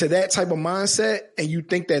get into that type of mindset and you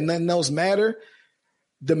think that nothing else matter,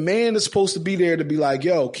 the man is supposed to be there to be like,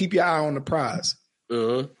 keep your eye on the prize.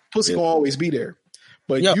 Pussy gonna always be there.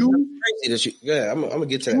 But I'm gonna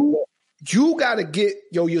get to that. You gotta get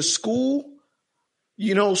your school,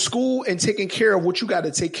 school and taking care of what you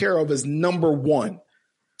gotta take care of is number one.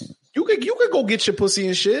 You could go get your pussy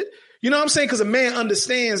and shit. You know what I'm saying? Because a man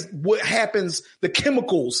understands what happens, the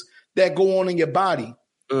chemicals that go on in your body.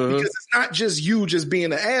 Because it's not just you just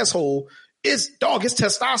being an asshole. It's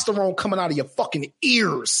testosterone coming out of your fucking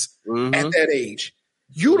ears at that age.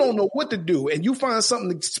 You don't know what to do, and you find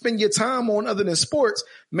something to spend your time on other than sports.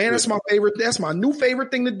 Man, that's my favorite. That's my new favorite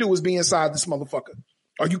thing to do is be inside this motherfucker.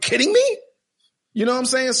 Are you kidding me? You know what I'm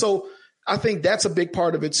saying? So I think that's a big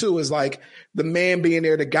part of it too, is like the man being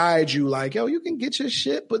there to guide you like, you can get your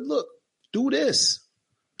shit, but look, do this.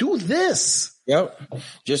 Do this. Yep.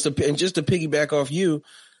 Just to piggyback off you,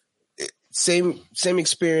 same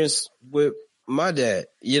experience with my dad.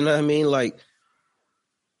 You know what I mean? Like,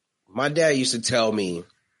 my dad used to tell me,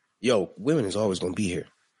 women is always going to be here.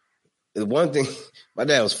 The one thing, my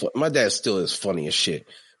dad still is funny as shit.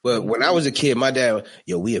 But when I was a kid, my dad,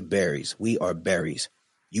 we are berries. We are berries.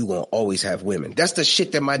 You going to always have women. That's the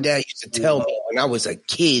shit that my dad used to tell me when I was a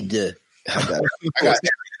kid.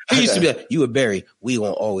 He used to be like, you a berry. We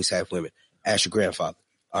going to always have women. Ask your grandfather.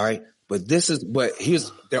 All right. But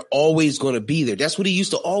they're always going to be there. That's what he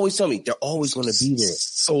used to always tell me. They're always going to be there.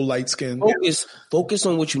 So light skinned. Focus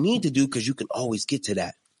on what you need to do because you can always get to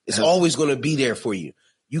that. It's always going to be there for you.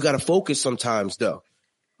 You got to focus sometimes though.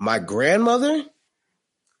 My grandmother,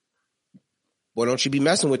 boy, don't you be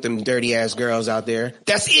messing with them dirty ass girls out there.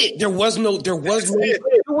 That's it. There was no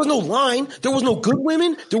line. There was no good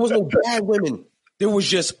women. There was no bad women. There was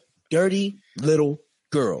just dirty little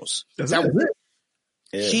girls. That was it.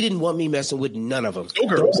 Yeah. She didn't want me messing with none of them. No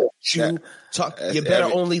girls. You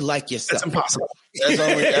better only like yourself. That's impossible.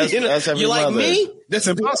 That's you like mother. Me? That's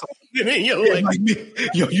impossible. You like me.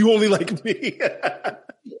 You only like me.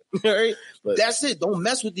 Right? That's it. Don't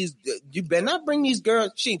mess with these. You better not bring these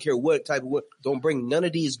girls. She didn't care what type of what. Don't bring none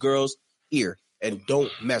of these girls here and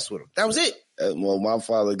don't mess with them. That was it. Well, my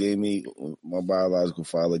biological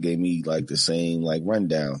father gave me like the same like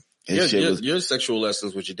rundown. Your sexual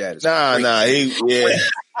lessons with your dad is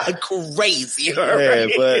crazy.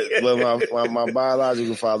 Right? But my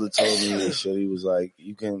biological father told me this shit. He was like,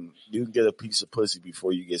 you can get a piece of pussy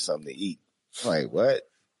before you get something to eat. I'm like, what?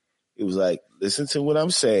 He was like, listen to what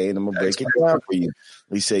I'm saying. I'm gonna break it down for you.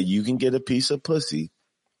 He said, you can get a piece of pussy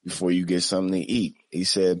before you get something to eat. He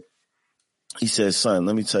said, son,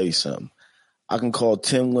 let me tell you something. I can call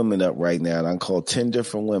 10 women up right now, and I can call 10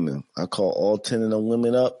 different women. I call all 10 of them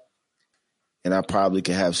women up, and I probably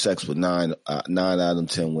could have sex with nine out of them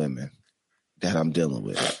 10 women that I'm dealing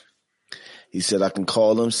with. He said, I can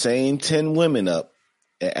call them same 10 women up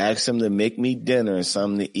and ask them to make me dinner and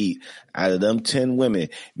something to eat. Out of them 10 women,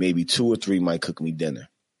 maybe 2 or 3 might cook me dinner.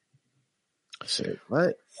 I said,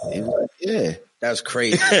 what? He was like, yeah. That's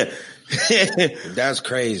crazy. That's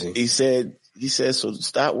crazy. He said, so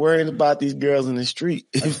stop worrying about these girls in the street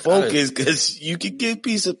and focus, because you can get a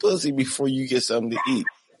piece of pussy before you get something to eat.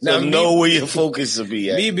 So know where your focus will be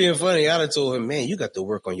at. Me being funny, I'd have told him, man, you got to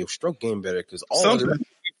work on your stroke game better, because all of them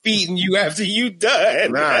feeding you after you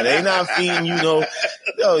done. Nah, they not feeding you no.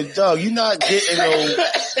 Yo, dog, you not getting no.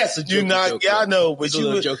 That's a joke. You not. Yeah, I know, but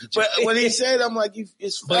But when he said, I'm like,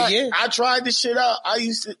 it's fine. Yeah. I tried this shit out. I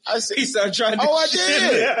said, he started trying to. Oh, I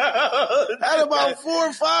did. I had about 4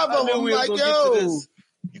 or 5 of them. I'm like, yo,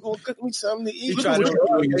 you gonna cook me something to eat? I'm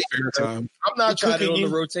not cooking on you.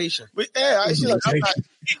 The rotation. But yeah,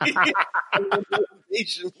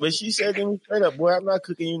 but she said to me straight up, boy, I'm not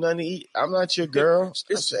cooking you nothing to eat. I'm not your girl.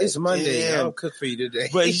 It's Monday. Damn. I don't cook for you today.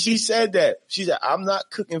 But she said that. She said, I'm not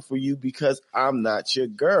cooking for you because I'm not your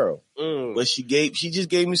girl. But she just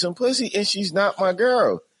gave me some pussy and she's not my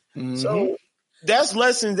girl. Mm-hmm. So that's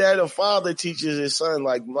lessons that a father teaches his son.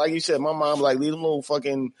 Like you said, my mom, like, leave them little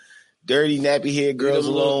fucking dirty nappy haired girls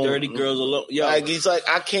alone. Dirty girls alone. Yo. Like, it's like,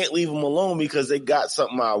 I can't leave them alone because they got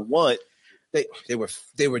something I want.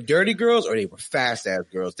 They were dirty girls, or they were fast ass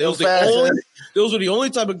girls. Those were the only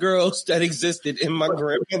type of girls that existed in my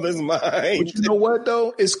grandmother's mind. But you know what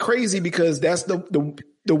though? It's crazy because that's the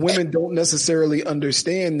women don't necessarily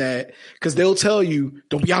understand that, because they'll tell you,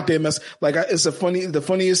 don't be out there mess. Like, it's the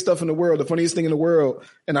funniest stuff in the world. The funniest thing in the world,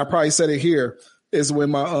 and I probably said it here, is when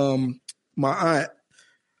my aunt,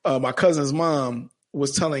 my cousin's mom,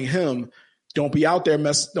 was telling him, don't be out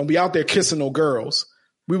there kissing no girls.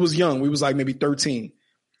 We was young. We was like maybe 13.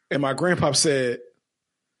 And my grandpa said,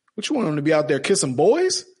 what, you want him to be out there kissing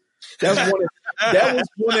boys? That was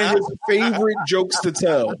one of his favorite jokes to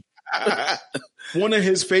tell. One of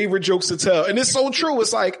his favorite jokes to tell. And it's so true.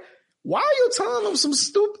 It's like, why are you telling them some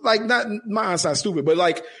stupid, like, not mine's not stupid, but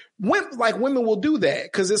like women will do that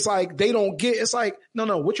because it's like they don't get, it's like,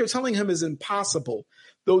 no, what you're telling him is impossible.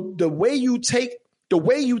 The way you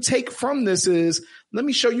take from this is, let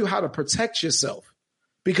me show you how to protect yourself.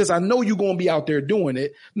 Because I know you're going to be out there doing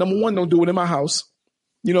it. Number one, don't do it in my house.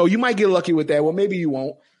 You know, you might get lucky with that. Well, maybe you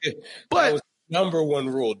won't. But that was number one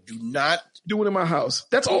rule: do not do it in my house.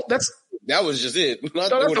 That's all. That was just it. That's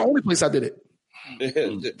the only place I did it.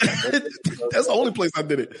 That's the only place I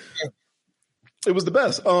did it. It was the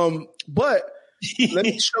best. But let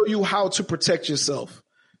me show you how to protect yourself.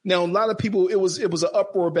 Now, a lot of people, it was an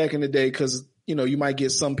uproar back in the day because, you know, you might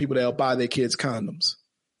get some people that'll buy their kids condoms.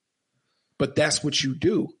 But that's what you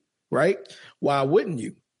do, right? Why wouldn't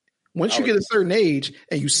you? Once you get a certain age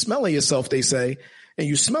and you smelling yourself, they say, and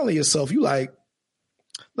you smelling yourself, you like,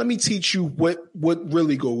 let me teach you what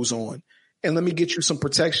really goes on, and let me get you some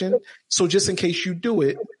protection. So just in case you do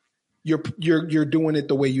it, you're doing it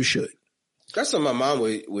the way you should. That's what my mom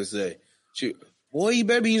would say. Boy, you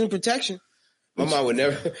better be using protection. My mom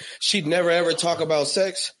she'd never ever talk about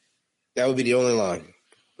sex. That would be the only line.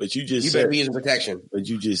 But you better be using protection. But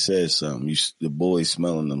you just said something. The boys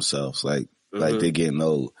smelling themselves like they're getting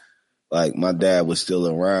old. Like, my dad was still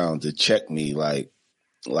around to check me.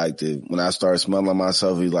 When I started smelling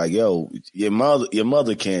myself, he's like, "Yo, your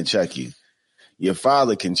mother can't check you. Your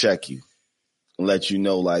father can check you and let you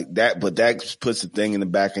know like that." But that puts a thing in the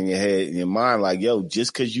back of your head, in your mind, like, "Yo,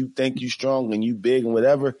 just because you think you strong and you big and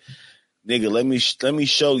whatever." Nigga, let me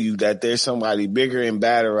show you that there's somebody bigger and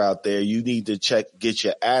badder out there. You need to get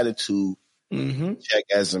your attitude check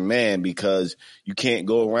as a man, because you can't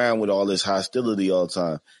go around with all this hostility all the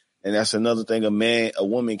time. And that's another thing a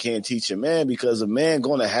woman can't teach a man, because a man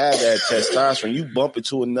gonna have that testosterone. You bump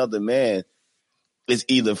into another man, it's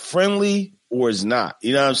either friendly or it's not.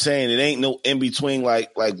 You know what I'm saying? It ain't no in between.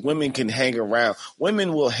 Like women can hang around.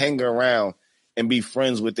 Women will hang around and be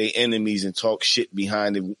friends with their enemies and talk shit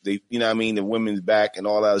behind you know what I mean, the women's back and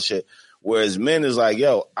all that other shit. Whereas men is like,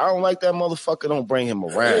 yo, I don't like that motherfucker, don't bring him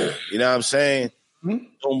around. You know what I'm saying? Mm-hmm.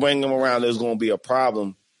 Don't bring him around, there's going to be a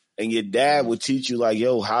problem. And your dad would teach you like,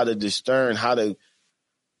 yo, how to discern, how to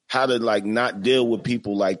like not deal with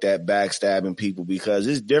people like that, backstabbing people, because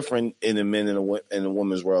it's different in the men and the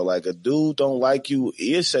women's world. Like, a dude don't like you,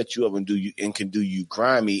 he'll set you up and can do you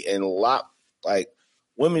grimy, and a lot, like,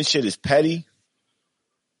 women shit is petty.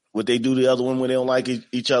 What they do to the other women when they don't like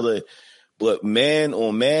each other. But man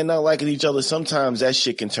on man not liking each other, sometimes that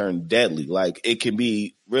shit can turn deadly. Like, it can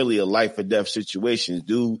be really a life or death situation.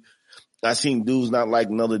 I seen dudes not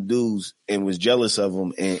liking other dudes and was jealous of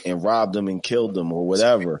them and robbed them and killed them or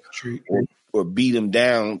whatever. Or beat them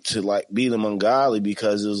down to like beat them ungodly,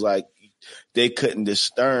 because it was like they couldn't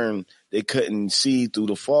discern, they couldn't see through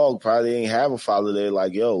the fog. Probably they ain't have a father there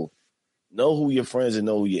like, yo, know who your friends and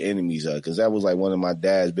know who your enemies are. Because that was like one of my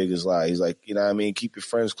dad's biggest lies. He's like, you know what I mean? Keep your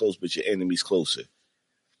friends close, but your enemies closer.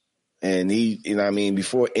 And he, you know what I mean?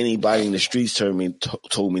 Before anybody in the streets told me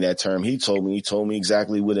that term, he told me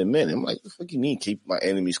exactly what it meant. I'm like, what the fuck you mean keep my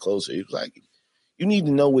enemies closer? He was like, you need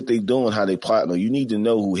to know what they doing, how they plotting. You need to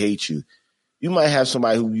know who hates you. You might have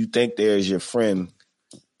somebody who you think there is your friend,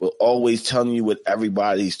 but always telling you what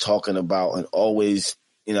everybody's talking about and always,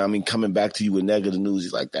 you know what I mean, coming back to you with negative news.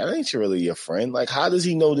 He's like, that ain't really your friend. Like, how does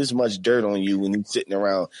he know this much dirt on you when he's sitting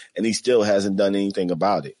around and he still hasn't done anything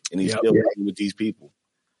about it? And he's still working with these people.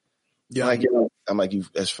 Yeah, I'm like, you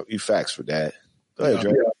facts for that. Go ahead,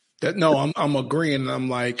 Dre. I'm agreeing. I'm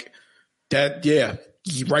like that. Yeah,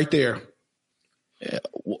 right there. Yeah,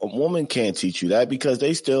 a woman can't teach you that because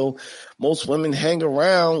most women hang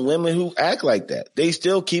around women who act like that. They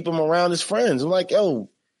still keep them around as friends. I'm like, yo,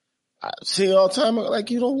 I see her all the time. I'm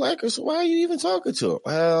like, you don't like her, so why are you even talking to her?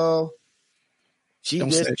 Well,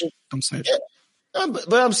 Don't snitch.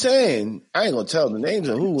 But I'm saying, I ain't gonna tell the names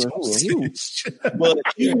of who and who. But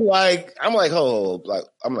you like, I'm like,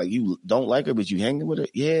 you don't like her, but you hanging with her?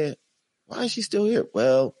 Yeah. Why is she still here?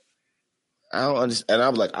 Well, I don't understand. And I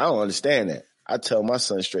was like, I don't understand that. I tell my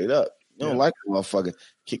son straight up, you don't like that motherfucker,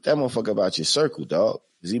 kick that motherfucker out your circle, dog.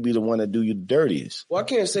 Because he be the one that do you the dirtiest. Well, I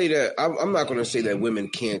can't say that. I'm not going to say that women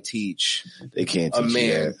can't teach. They can't teach a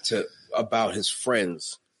man about his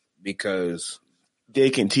friends because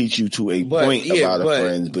they can teach you to a point about a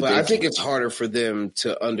friend. But I think it's harder for them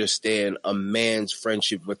to understand a man's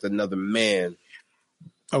friendship with another man.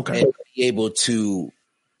 Okay, and be able to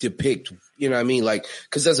depict. You know what I mean? Like,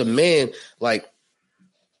 because as a man, like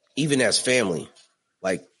even as family,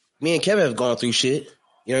 like me and Kevin have gone through shit.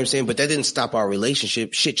 You know what I'm saying? But that didn't stop our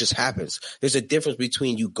relationship. Shit just happens. There's a difference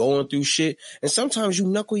between you going through shit and sometimes you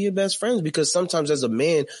knuckle your best friends because sometimes as a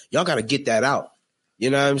man, y'all got to get that out.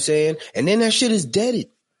 You know what I'm saying? And then that shit is deaded.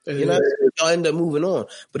 You know, y'all end up moving on.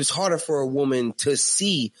 But it's harder for a woman to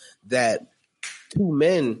see that two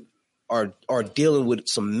men are dealing with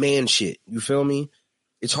some man shit. You feel me?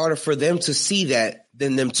 It's harder for them to see that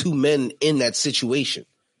than them two men in that situation.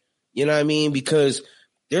 You know what I mean? Because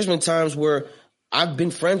there's been times where I've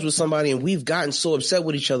been friends with somebody and we've gotten so upset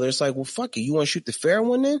with each other. It's like, well, fuck it. You want to shoot the fair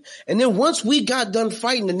one then? And then once we got done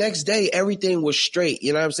fighting the next day, everything was straight.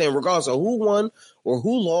 You know what I'm saying? Regardless of who won or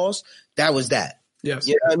who lost, that was that. Yes.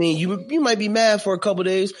 You know what I mean? You might be mad for a couple of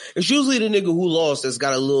days. It's usually the nigga who lost that's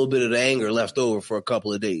got a little bit of the anger left over for a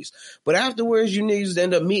couple of days. But afterwards, you niggas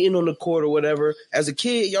end up meeting on the court or whatever. As a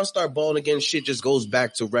kid, y'all start balling again. Shit just goes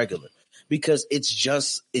back to regular. Because it's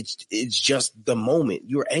just the moment.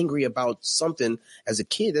 You're angry about something as a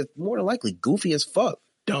kid that's more than likely goofy as fuck.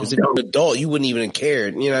 As an adult, you wouldn't even care.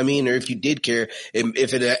 You know what I mean? Or if you did care,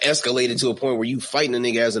 if it escalated to a point where you fighting a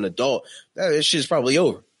nigga as an adult, that shit's probably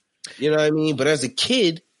over. You know what I mean? But as a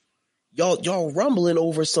kid, y'all rumbling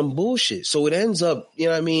over some bullshit. So it ends up, you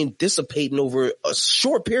know what I mean, dissipating over a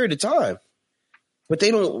short period of time. But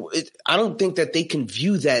I don't think that they can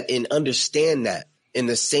view that and understand that in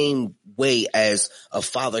the same way as a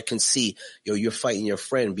father can see, yo, you're fighting your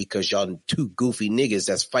friend because y'all two goofy niggas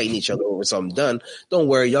that's fighting each other over something done. Don't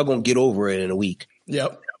worry, y'all gonna get over it in a week.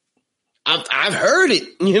 Yep. I've heard it,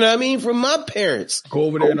 you know what I mean, from my parents. Go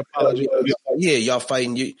over there and apologize. Yeah, y'all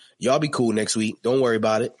fighting, y'all be cool next week. Don't worry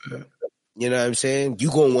about it. Yeah. You know what I'm saying? You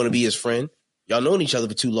gonna want to be his friend. Y'all known each other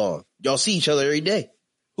for too long. Y'all see each other every day.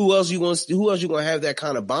 Who else you gonna have that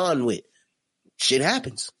kind of bond with? Shit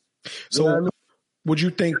happens. So, you know what I mean? Would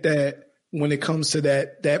you think that when it comes to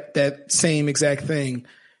that same exact thing,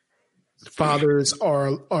 fathers are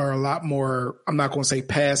a lot more, I'm not going to say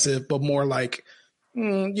passive, but more like,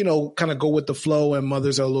 kind of go with the flow, and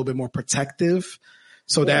mothers are a little bit more protective.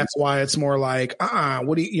 So that's why it's more like,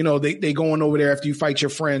 what do you, they going over there after you fight your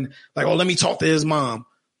friend, like, oh, let me talk to his mom.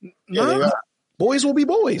 Nah, boys will be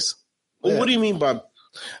boys. Well, what do you mean by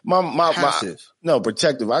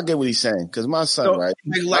protective? I get what he's saying because my son, right?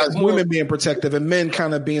 Like women being protective and men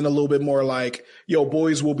kind of being a little bit more like, yo,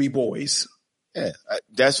 boys will be boys. Yeah,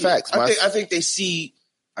 that's facts. I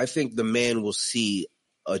think the man will see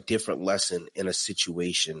a different lesson in a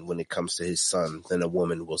situation when it comes to his son than a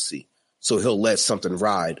woman will see. So he'll let something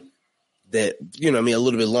ride that, a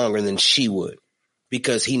little bit longer than she would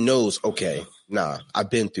because he knows, okay, I've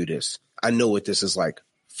been through this. I know what this is like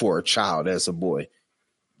for a child as a boy.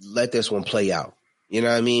 Let this one play out. You know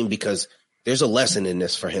what I mean? Because there's a lesson in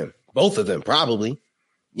this for him. Both of them, probably.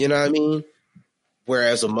 You know what I mean?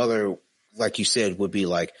 Whereas a mother, like you said, would be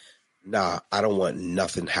like, I don't want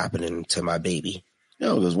nothing happening to my baby.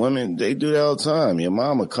 Because women, they do that all the time. Your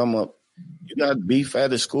mom will come up. You got beef at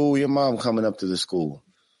the school, your mom coming up to the school.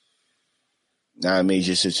 Now it made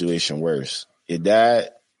your situation worse. Your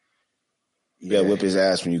dad, you better whip his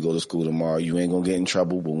ass when you go to school tomorrow. You ain't gonna get in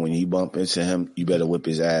trouble, but when you bump into him, you better whip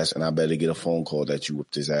his ass, and I better get a phone call that you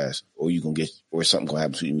whipped his ass, or something gonna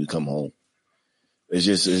happen to you when you come home. It's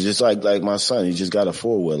just like my son. He just got a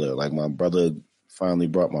 4-wheeler. Like my brother finally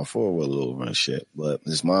brought my 4-wheeler over and shit. But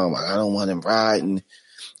his mom, I don't want him riding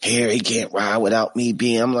here. He can't ride without me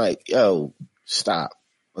being. I'm like, yo, stop.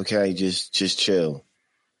 Okay, just chill.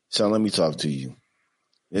 So let me talk to you.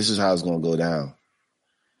 This is how it's gonna go down.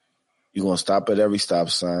 You're gonna stop at every stop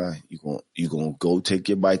sign. You're gonna go take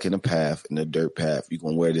your bike in the dirt path. You're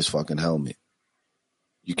gonna wear this fucking helmet.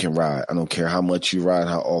 You can ride. I don't care how much you ride,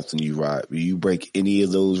 how often you ride. If you break any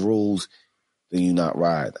of those rules, then you not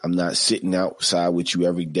ride. I'm not sitting outside with you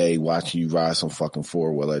every day watching you ride some fucking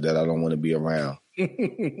 4-wheeler that I don't want to be around.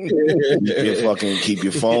 You fucking keep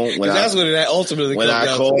your phone. That's what that ultimately comes down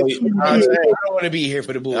to. I don't want to be here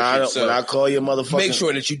for the bullshit. When I call your motherfucker, make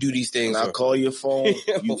sure that you do these things. When I call your phone,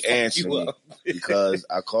 you answer me. Because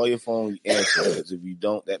I call your phone, you answer. Because if you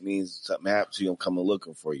don't, that means something happens to you. I'm coming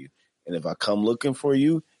looking for you. And if I come looking for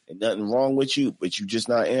you and nothing wrong with you, but you just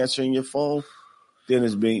not answering your phone, then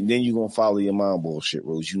you're going to follow your mom bullshit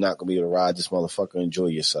rules. You're not going to be able to ride this motherfucker and enjoy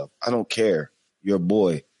yourself. I don't care. You're a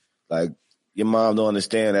boy. Like, your mom don't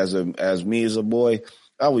understand as me as a boy,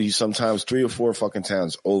 I would use sometimes 3 or 4 fucking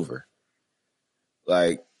towns over.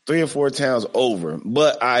 Like 3 or 4 towns over.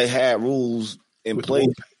 But I had rules in place.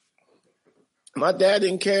 My dad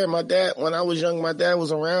didn't care. When I was young, my dad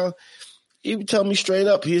was around. He would tell me straight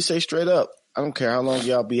up. He'd say straight up, I don't care how long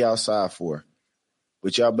y'all be outside for,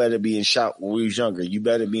 but y'all better be in shout. When we was younger, you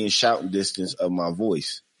better be in shouting distance of my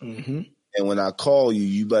voice. Mm-hmm. And when I call you,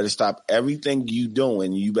 you better stop everything you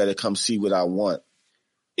doing. You better come see what I want.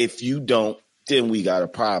 If you don't, then we got a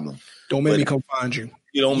problem. Don't make me come find you.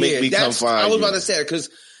 You don't make me come find you. I was about to say it because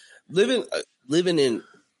living in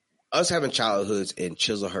us having childhoods in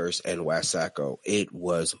Chislehurst and Wasako, it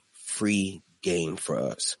was free game for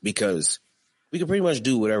us because we could pretty much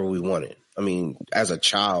do whatever we wanted. I mean, as a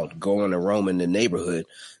child, going and roaming the neighborhood,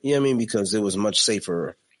 you know what I mean? Because it was much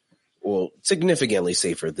safer, well, significantly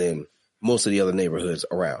safer than most of the other neighborhoods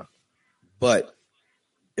around. But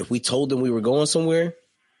if we told them we were going somewhere,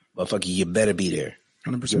 motherfucker, you better be there.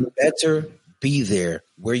 100%. You better be there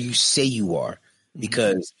where you say you are,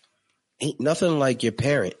 because ain't nothing like your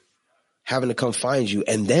parent having to come find you,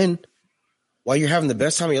 and then while you're having the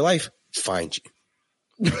best time of your life, find you.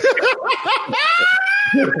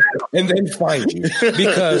 And then find you,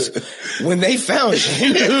 because when they found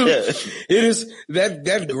you, it is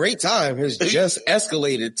that great time has just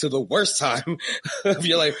escalated to the worst time of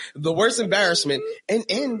your life, the worst embarrassment.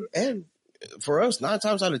 And for us, 9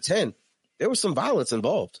 times out of 10, there was some violence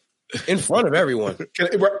involved in front of everyone.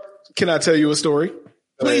 Can I tell you a story?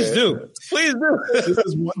 Please do. Please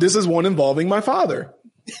do. This is one involving my father,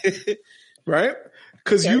 right?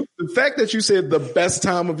 Because the fact that you said the best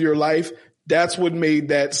time of your life, that's what made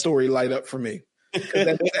that story light up for me.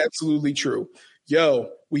 That's absolutely true. Yo,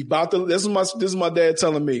 we about to. This is my dad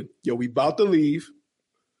telling me, yo, we about to leave.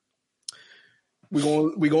 We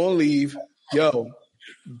gonna leave. Yo,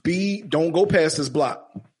 don't go past this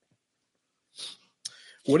block.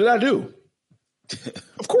 What did I do?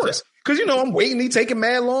 Of course, because I'm waiting. He taking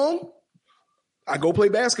mad long. I go play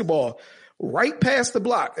basketball right past the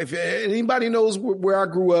block. If anybody knows where I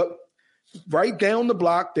grew up, right down the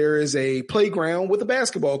block, there is a playground with a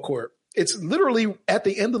basketball court. It's literally at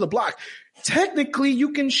the end of the block. Technically,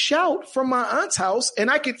 you can shout from my aunt's house and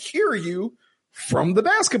I could hear you from the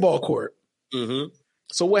basketball court. Mm-hmm.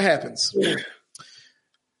 So what happens?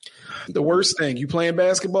 The worst thing, you playing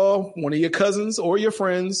basketball, one of your cousins or your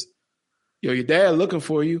friends, your dad looking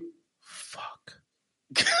for you. Fuck.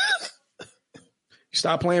 You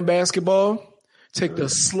stop playing basketball, take the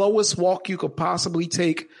slowest walk you could possibly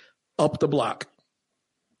take up the block.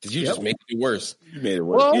 Did you just make it worse? You made it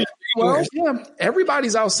worse. Well, yeah.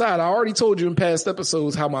 Everybody's outside. I already told you in past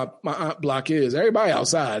episodes how my aunt block is. Everybody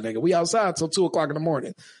outside, nigga. We outside till 2:00 in the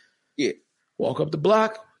morning. Yeah. Walk up the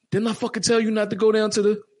block. Didn't I fucking tell you not to go down to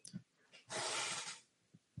the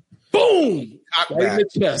boom? Right in the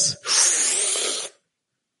chest.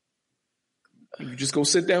 You just go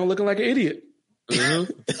sit down looking like an idiot.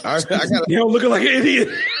 Mm-hmm. You don't looking like an idiot.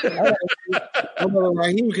 I'm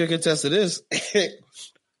Raheem could contest to this.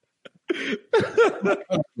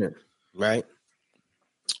 Right?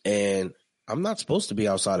 And I'm not supposed to be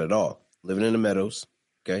outside at all. Living in the meadows.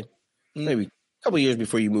 Okay. Maybe a couple years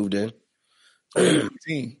before you moved in.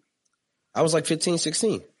 15. I was like 15,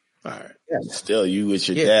 16. All right. Yeah. Still, you with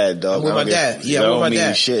your dad, dog. With my dad. Yeah, with my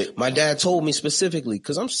dad. Shit. My dad told me specifically,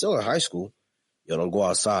 because I'm still in high school, yo, don't go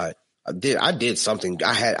outside I did something.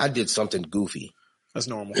 I did something goofy. That's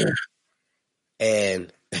normal.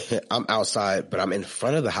 And I'm outside, but I'm in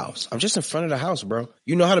front of the house. I'm just in front of the house, bro.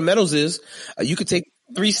 You know how the Meadows is. You could take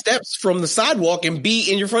 3 steps from the sidewalk and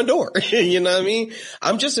be in your front door. You know what I mean?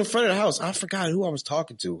 I'm just in front of the house. I forgot who I was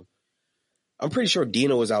talking to. I'm pretty sure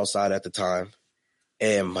Dino was outside at the time.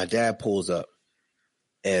 And my dad pulls up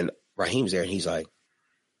and Raheem's there and he's like,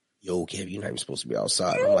 yo, Kev, you're not even supposed to be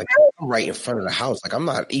outside. I'm like, I'm right in front of the house. Like, I'm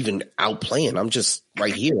not even out playing. I'm just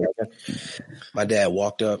right here. My dad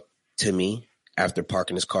walked up to me after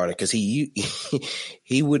parking his car because he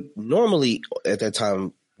would normally at that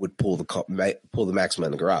time would pull the Maxima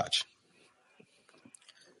in the garage.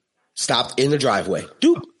 Stopped in the driveway.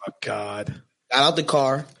 Dude. Oh my God. Got out the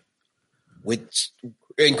car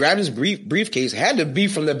and grabbed his briefcase. Had to be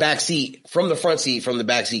from the back seat, from the front seat, from the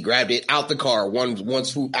back seat. Grabbed it out the car. One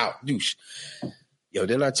swoop out. Douche. Yo,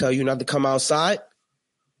 didn't I tell you not to come outside?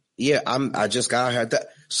 Yeah, I just got out that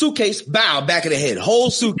suitcase. Bow back of the head. Whole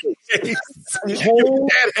suitcase. Whole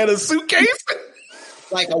dad had a suitcase,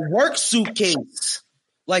 like a work suitcase.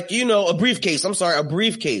 Like, you know, a briefcase. I'm sorry, a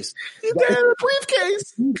briefcase. Your dad had a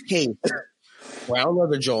briefcase. Briefcase. Brown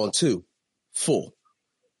leather John too. Full.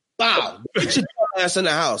 Wow. Get your ass in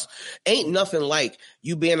the house. Ain't nothing like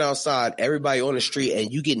you being outside, everybody on the street,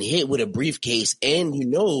 and you getting hit with a briefcase, and you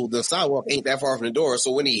know the sidewalk ain't that far from the door.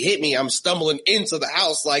 So when he hit me, I'm stumbling into the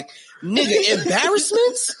house like, nigga,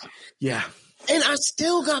 embarrassments? Yeah. And I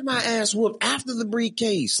still got my ass whooped after the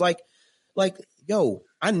briefcase. Like, yo,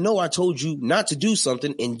 I know I told you not to do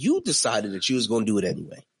something, and you decided that you was going to do it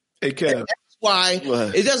anyway. Hey, Kev. That's why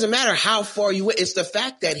it doesn't matter how far you went. It's the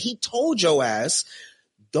fact that he told your ass,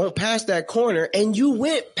 don't pass that corner, and you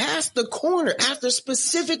went past the corner after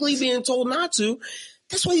specifically being told not to.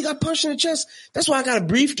 That's why you got punched in the chest. That's why I got a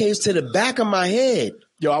briefcase to the back of my head.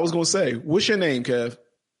 Yo, I was going to say, what's your name, Kev?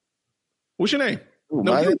 What's your name? Ooh,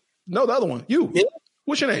 No, the other one. You. Yeah.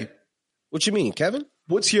 What's your name? What you mean, Kevin?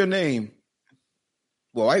 What's your name?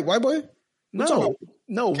 Well, white boy? No.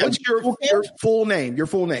 What's your full name? Your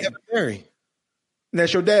full name. Kevin Barry. And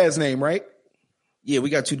that's your dad's name, right? Yeah, we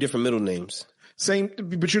got 2 different middle names. Same,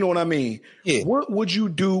 but you know what I mean. Yeah. What would you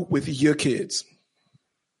do with your kids?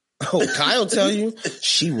 Oh, Kyle tell you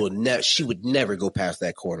she would never go past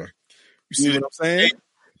that corner. You see what I'm saying?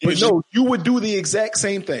 But no, you would do the exact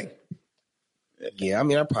same thing. Yeah, I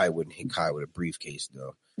mean, I probably wouldn't hit Kyle with a briefcase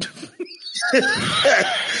though.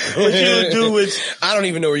 What you would do is, I don't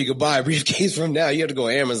even know where you could buy a briefcase from now. You have to go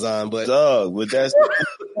Amazon, but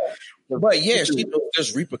but yeah,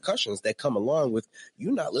 there's repercussions that come along with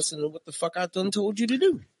you not listening to what the fuck I done told you to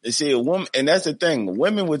do. They see a woman, and that's the thing.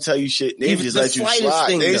 Women would tell you shit. They Even just the let you slightest slide.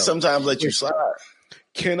 thing, They though. sometimes let you slide.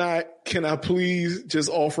 Can I please just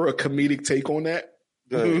offer a comedic take on that?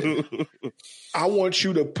 I want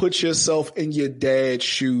you to put yourself in your dad's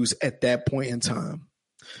shoes at that point in time.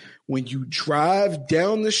 When you drive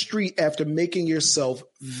down the street after making yourself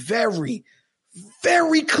very,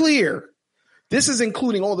 very clear, this is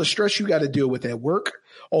including all the stress you got to deal with at work,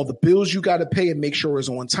 all the bills you got to pay and make sure it's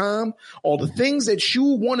on time, all the things that you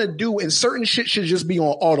want to do, and certain shit should just be on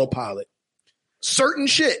autopilot. Certain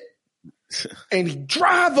shit. And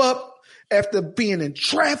drive up after being in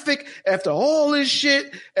traffic, after all this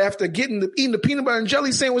shit, after eating the peanut butter and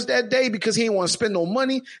jelly sandwich that day because he didn't want to spend no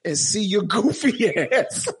money, and see your goofy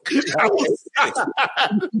ass. I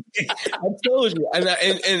told you, and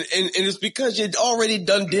it's because you already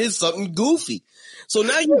did something goofy. So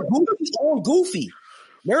now you're goofy on goofy,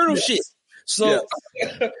 murder shit. So,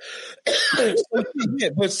 yeah,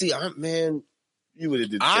 but see, man, you would have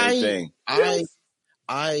did the same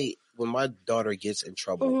thing. When my daughter gets in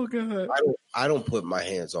trouble, Oh God. I don't put my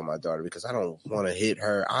hands on my daughter because I don't want to hit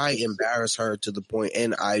her. I embarrass her to the point,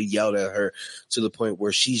 and I yelled at her to the point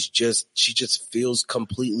where she just feels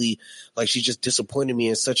completely like she just disappointed me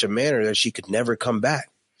in such a manner that she could never come back.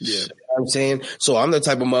 Yeah. You know what I'm saying? So I'm the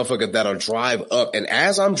type of motherfucker that'll drive up, and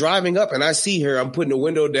as I'm driving up and I see her, I'm putting the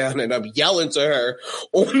window down and I'm yelling to her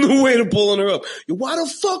on the way to pulling her up. Why the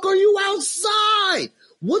fuck are you outside?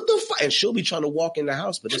 What the fuck? And she'll be trying to walk in the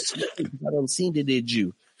house, but it's I done seen it, did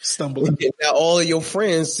you? Stumbling. Now all of your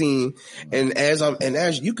friends seen, and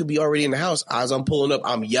as you could be already in the house, as I'm pulling up,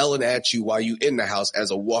 I'm yelling at you while you in the house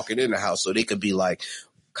as I'm walking in the house, so they could be like,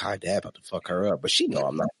 God, Dad about to fuck her up, but she know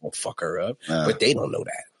I'm not gonna fuck her up, but they don't know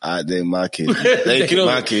that. My kids,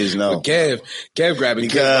 my kids know. Kev grabbing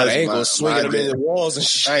kids by the ankle, swinging them in the walls and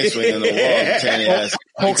shit. I ain't swinging the walls.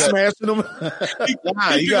 I'm Hulk smashing them.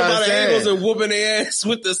 Nah, you got the ankles and whooping their ass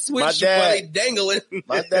with the switch. My dad, dangling.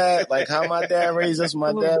 My dad, like how my dad raised us.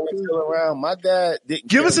 My dad was still around. My dad didn't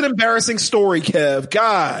Give us an embarrassing story, Kev.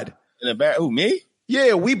 God. Who, me?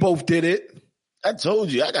 Yeah, we both did it. I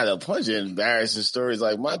told you, I got a bunch of embarrassing stories.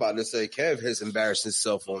 Like I'm about to say, Kev has embarrassed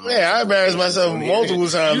himself on. Yeah, I embarrassed myself multiple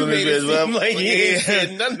times in this bitch. Like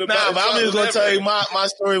but I'm just gonna tell you my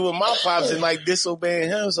story with my pops and like disobeying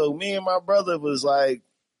him. So me and my brother was like,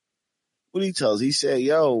 what did he tell us? He said,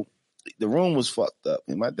 "Yo, the room was fucked up,"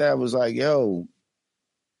 and my dad was like, "Yo,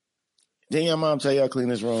 didn't your mom tell y'all clean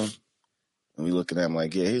this room?" And we looking at him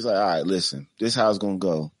like, "Yeah." He's like, "All right, listen, this how it's gonna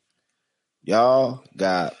go. Y'all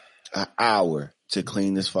got an hour to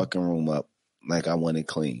clean this fucking room up like I want it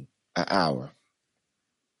clean. An hour."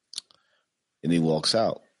 And he walks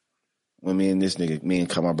out. When me and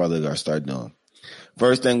my brother gotta start doing.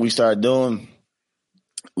 First thing we start doing,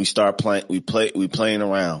 we playing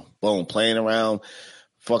around. Boom, playing around,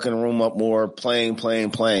 fucking the room up more, playing.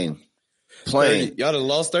 Y'all done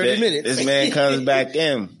lost 30 minutes. This man comes back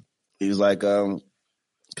in. He's like, comes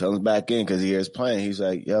back in because he hears playing. He's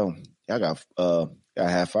like, yo, y'all got a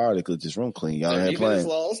half hour to get this room clean. Y'all ain't playing.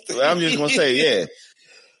 I'm just gonna say, yeah.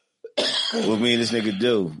 What me and this nigga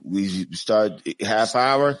do? We start half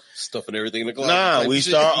hour stuffing everything in the closet. Nah, we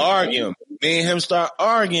start arguing. Me and him start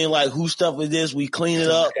arguing like, whose stuff is this? We clean it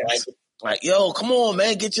up. Like, yo, come on,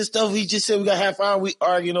 man, get your stuff. He just said we got half hour. We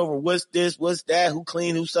arguing over what's this, what's that, who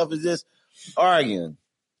clean, whose stuff is this? Arguing.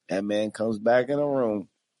 That man comes back in the room,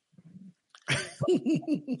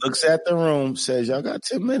 looks at the room, says, y'all got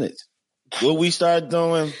 10 minutes. What we start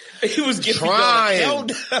doing? He was trying.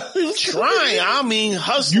 I mean,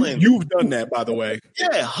 hustling. You've done that, by the way.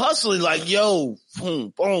 Yeah, hustling. Like, yo,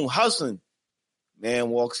 boom, boom, hustling.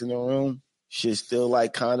 Man walks in the room. Shit still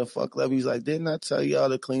like kind of fucked up. He's like, didn't I tell y'all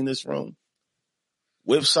to clean this room?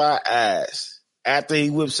 Whips our ass. After he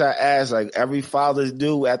whips our ass, like every fathers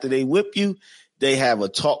do, after they whip you, they have a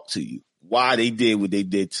talk to you. Why they did what they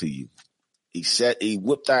did to you. He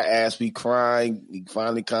whipped our ass. We crying. He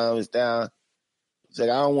finally calms down. He said,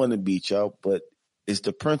 I don't want to beat y'all, but it's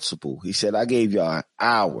the principle. He said, I gave y'all an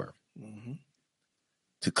hour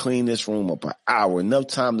to clean this room up. An hour. Enough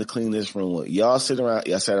time to clean this room up. Y'all sat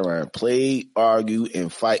around, played, argued,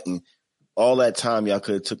 and fighting. All that time y'all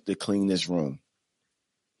could have took to clean this room.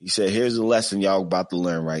 He said, here's a lesson y'all about to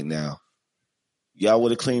learn right now. Y'all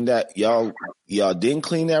would have cleaned that. Y'all didn't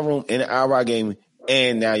clean that room in an hour I gave me.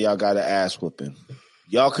 And now y'all got an ass whooping.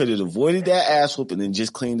 Y'all could have avoided that ass whooping and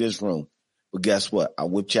just cleaned this room. But guess what? I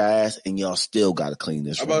whipped your ass and y'all still got to clean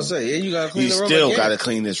this room. I'm about to say, yeah, you got to clean the room. You still got to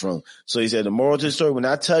clean this room. So he said, the moral to the story, when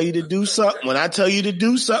I tell you to do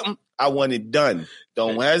something, I want it done.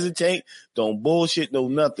 Don't hesitate. Don't bullshit. No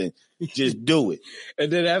nothing. Just do it.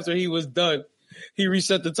 And then after he was done, he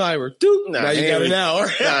reset the timer. Now you got an hour.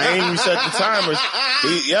 He ain't reset the timers.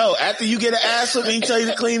 After you get an ass up and he tell you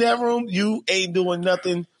to clean that room, you ain't doing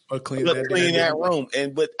nothing but clean that room.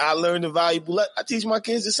 But I learned a valuable lesson. I teach my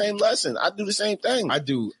kids the same lesson. I do the same thing. I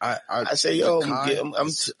do. I say,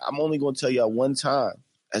 I'm only going to tell y'all one time.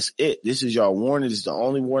 That's it. This is y'all warning. This is the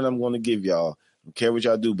only warning I'm going to give y'all. I don't care what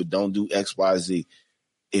y'all do, but don't do X, Y, Z.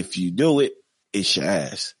 If you do it, it's your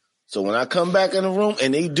ass. So when I come back in the room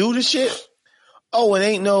and they do the shit, it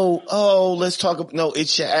ain't let's talk. No,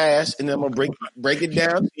 it's your ass. And then I'm going to break it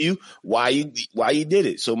down to you why you did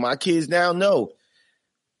it. So my kids now know.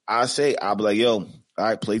 I'll be like, yo, all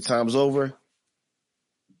right, playtime's over.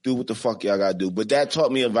 Do what the fuck y'all got to do. But that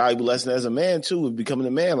taught me a valuable lesson as a man too, with becoming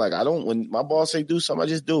a man. Like when my boss say do something, I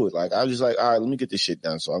just do it. Like I was just like, all right, let me get this shit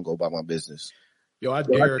done so I can go about my business. Yo, I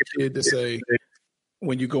dare a kid to say,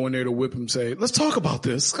 when you go in there to whip him, say, let's talk about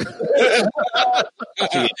this. Can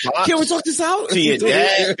we talk this out? To your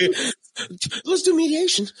dad. Let's do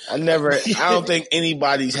mediation. I don't think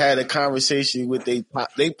anybody's had a conversation with they pop.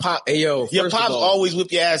 Hey, yo, your pops always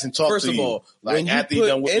whip your ass and talk to you. First of all, like after you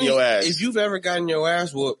done whipping your ass. If you've ever gotten your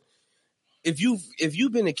ass whooped, if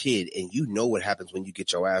you've been a kid and you know what happens when you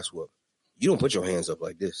get your ass whooped, you don't put your hands up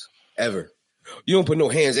like this. Ever. You don't put no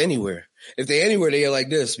hands anywhere. If they're anywhere, they're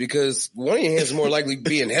like this because one of your hands is more likely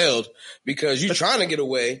being held because you're trying to get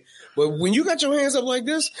away. But when you got your hands up like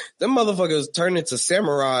this, them motherfuckers turn into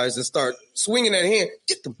samurais and start swinging that hand.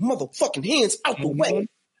 Get the motherfucking hands out the way.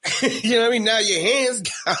 You know what I mean? Now your hands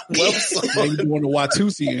got whelps on. Now you're doing the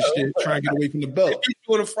Watusi and shit, trying to get away from the belt.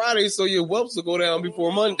 You're doing a Friday so your whelps will go down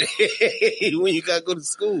before Monday when you got to go to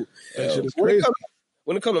school. That shit is crazy.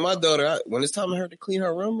 When it comes to my daughter, when it's time for her to clean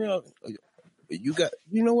her room, you got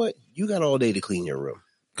all day to clean your room.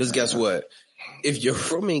 Because guess what? If your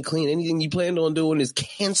room ain't clean, anything you planned on doing is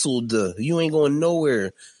canceled. You ain't going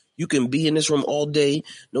nowhere. You can be in this room all day.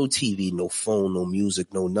 No TV, no phone, no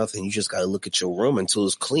music, no nothing. You just got to look at your room until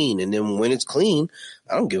it's clean. And then when it's clean,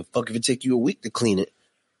 I don't give a fuck if it take you a week to clean it.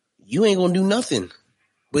 You ain't going to do nothing.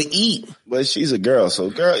 But eat. But she's a girl, so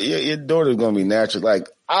girl, your daughter's gonna be natural. Like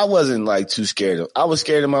I wasn't like too scared of. I was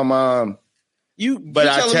scared of my mom. I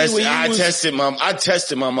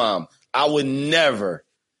tested my mom. I would never,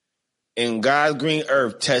 in God's green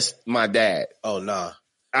earth, test my dad. Oh nah.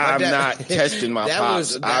 I'm not testing my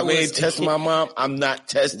pops. I ain't testing my mom. I'm not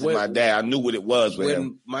testing my dad. I knew what it was with him.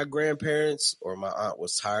 When my grandparents or my aunt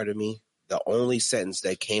was tired of me, the only sentence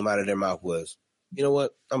that came out of their mouth was, "You know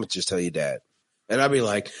what? I'm gonna just tell your dad," and I'd be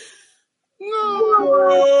like,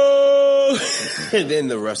 "No," and then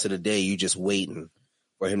the rest of the day you just waiting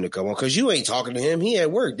for him to come on because you ain't talking to him. He at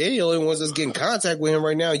work. They the only ones that's getting contact with him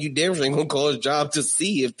right now. You damn sure ain't gonna call his job to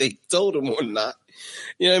see if they told him or not.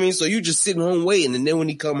 You know what I mean? So you just sitting home waiting, and then when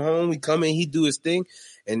he come home, he come in, he do his thing,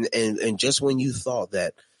 and just when you thought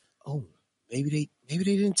that, oh, maybe they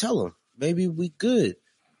didn't tell him, maybe we good.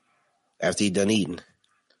 After he done eating,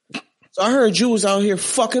 so I heard you was out here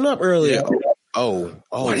fucking up earlier. Yeah. Oh,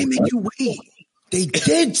 why they make you wait? They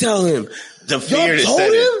did tell him. The fear that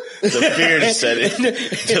said it. The fear that said it.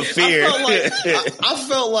 The fear. I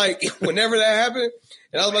felt like whenever that happened.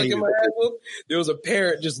 And I was like, in my ass whooped, there was a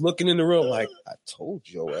parent just looking in the room like, I told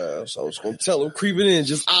your ass I was going to tell him, creeping in,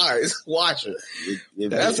 just eyes watching.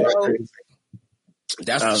 That's the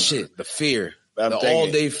shit, the fear, the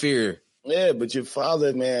all-day fear. Yeah, but your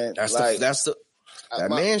father, man. That's the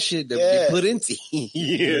man shit that you put into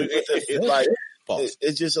you.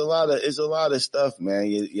 It's just a lot of stuff, man.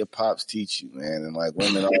 Your pops teach you, man. And like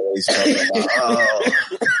women always talking about,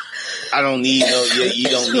 I don't need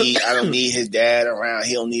I don't need his dad around.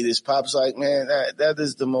 He don't need his pops. Like, man, that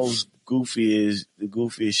is the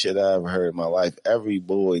goofiest shit I ever heard in my life. Every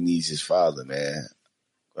boy needs his father, man.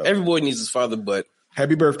 Every boy needs his father, but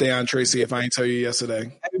happy birthday, Aunt Tracy, if I ain't tell you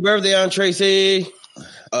yesterday. Happy birthday, Aunt Tracy.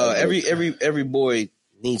 Every boy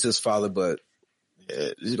needs his father, but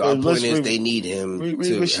the point is they need him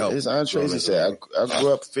to help. His Aunt Tracy said, I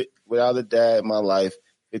grew up without a dad in my life,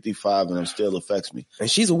 55, and it still affects me.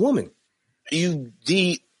 And she's a woman. I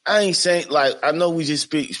ain't saying, like, I know we just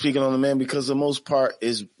speaking on the men because the most part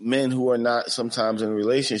is men who are not sometimes in a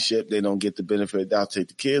relationship. They don't get the benefit of the doubt to take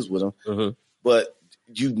the kids with them. Mm-hmm. But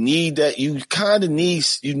you need that. You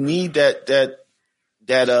need that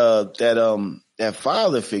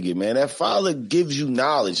father figure, man. That father gives you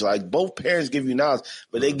knowledge. Like both parents give you knowledge,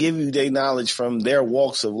 but they give you their knowledge from their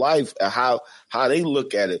walks of life and how they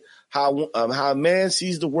look at it. How a man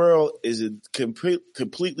sees the world is a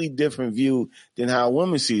completely different view than how a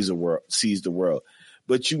woman sees the world.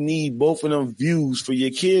 But you need both of them views for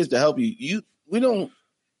your kids to help you.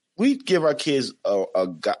 We give our kids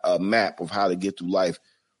a map of how to get through life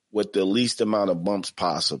with the least amount of bumps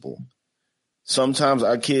possible. Sometimes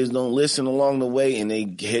our kids don't listen along the way and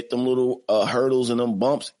they hit them little hurdles and them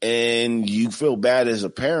bumps, and you feel bad as a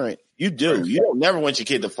parent. You do. You don't never want your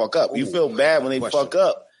kid to fuck up. You feel bad when they fuck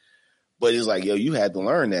up. But it's like, yo, you had to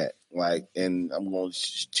learn that. Like, and I'm going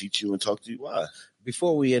to teach you and talk to you why.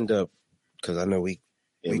 Before we end up, because I know we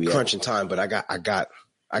crunching time, but I got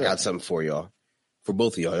something for y'all. For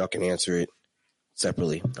both of y'all. Y'all can answer it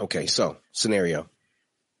separately. Okay, so scenario.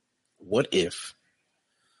 What if,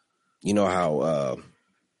 you know how,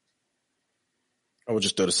 I will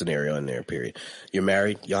just throw the scenario in there, period. You're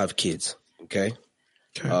married, y'all have kids, okay?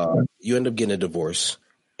 You end up getting a divorce,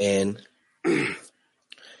 and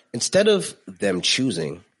instead of them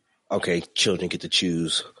choosing, okay, children get to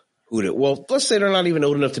choose who to, well, let's say they're not even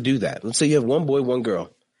old enough to do that. Let's say you have one boy, one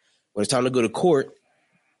girl. When it's time to go to court,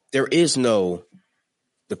 there is no,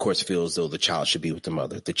 the courts feel as though the child should be with the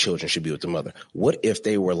mother. The children should be with the mother. What if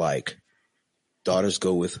they were like, daughters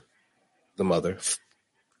go with the mother,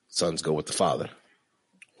 sons go with the father?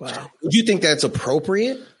 Wow. Do you think that's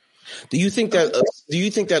appropriate? Do you think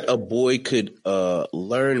that a boy could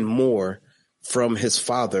learn more from his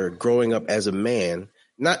father growing up as a man?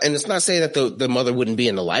 And it's not saying that the mother wouldn't be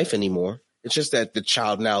in the life anymore. It's just that the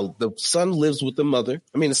child now, the son lives with the mother.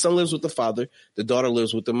 I mean, the son lives with the father. The daughter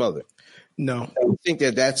lives with the mother. No. Do you think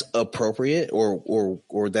that that's appropriate,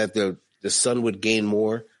 or that the son would gain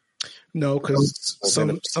more? No, because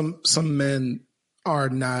some men are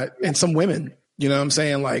not, and some women, you know what I'm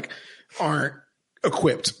saying, like, aren't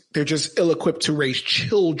equipped. They're just ill-equipped to raise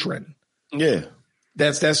children. Yeah.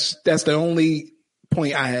 That's the only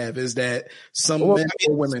point I have, is that some men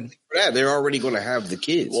or women, they're already going to have the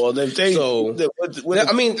kids. Well, then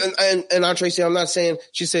and Aunt Tracy, I'm not saying,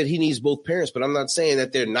 she said he needs both parents, but I'm not saying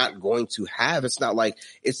that they're not going to have. It's not like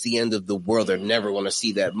it's the end of the world. They're never going to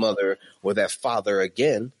see that mother or that father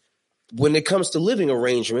again. When it comes to living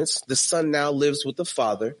arrangements, the son now lives with the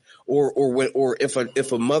father, or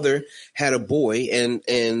if a mother had a boy and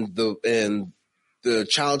the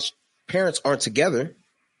child's parents aren't together,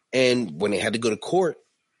 And when they had to go to court,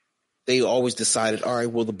 they always decided, all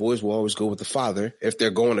right, well, the boys will always go with the father. If they're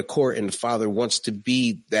going to court and the father wants to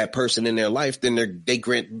be that person in their life, then they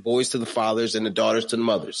grant boys to the fathers and the daughters to the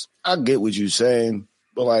mothers. I get what you're saying,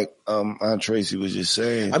 but like Aunt Tracy was just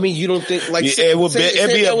saying. I mean, you don't think like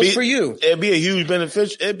for you. It'd be a huge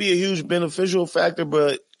beneficial factor,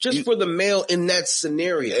 but just for the male in that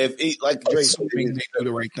scenario, if they do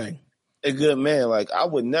the right thing, a good man. Like I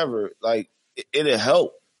would never like it'll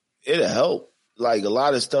help. It'll help. Like a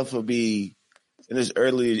lot of stuff will be in this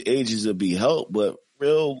early ages will be help, but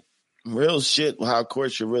real shit, how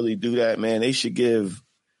courts should really do that, man. They should give,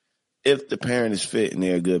 if the parent is fit and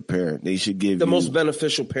they're a good parent, they should give the most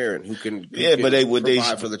beneficial parent who can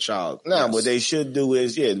provide for the child. What they should do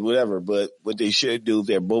is, whatever. But what they should do, if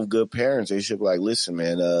they're both good parents, they should be like, listen,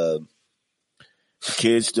 man, the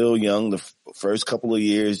kid's still young. The first couple of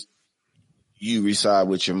years, you reside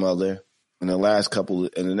with your mother. In the next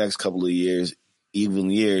couple of years,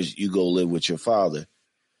 you go live with your father.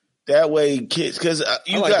 That way, kids, because I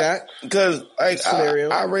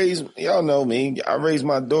raised, y'all know me. I raised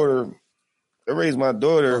my daughter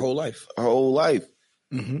her whole life.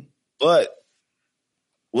 Mm-hmm. But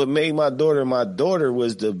what made my daughter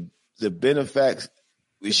was the benefactor.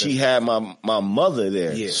 She had my mother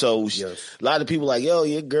there. Yeah. So a lot of people like, yo,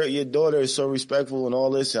 your daughter is so respectful and all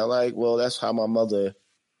this. And I'm like, well, that's how my mother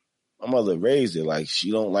raised it. Like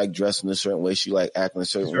she don't like dressing a certain way. She like acting a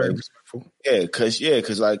certain way. Respectful. Cause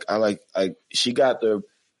like she got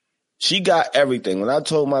everything. When I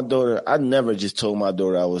told my daughter, I never just told my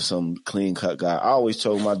daughter I was some clean cut guy. I always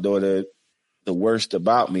told my daughter the worst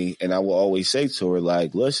about me. And I will always say to her,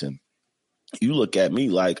 like, listen, you look at me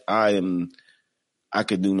like I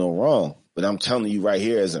could do no wrong, but I'm telling you right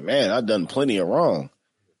here as a man, I've done plenty of wrong.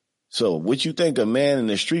 So what you think a man in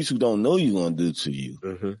the streets who don't know you gonna do to you?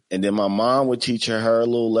 Mm-hmm. And then my mom would teach her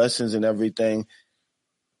little lessons and everything.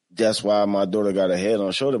 That's why my daughter got a head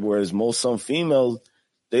on shoulder. Whereas some females,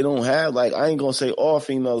 they don't have, like, I ain't gonna say all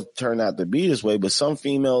females turn out to be this way, but some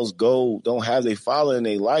females don't have their father in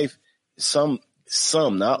their life. Some,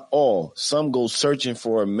 not all. Some go searching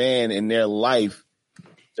for a man in their life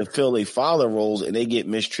to fill their father roles, and they get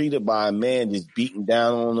mistreated by a man just beating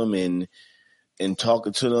down on them and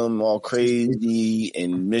talking to them all crazy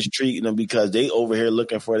and mistreating them because they over here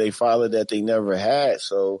looking for their father that they never had.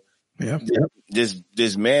 So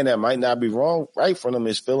this man that might not be right for them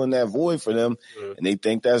is filling that void for them, and they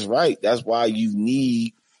think that's right. That's why you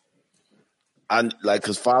need,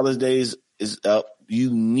 because Father's Day is up. You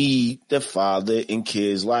need the father in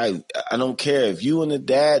kids' life. I don't care if you and the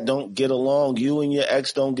dad don't get along, you and your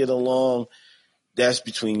ex don't get along. That's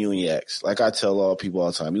between you and your ex. Like I tell all people all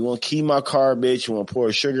the time, you want to key my car, bitch. You want to pour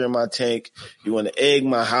sugar in my tank. You want to egg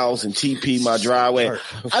my house and TP my driveway.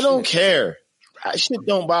 I don't care. Shit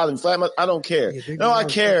don't bother me. I don't care. No, I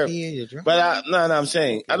care. But I'm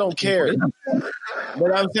saying I don't care.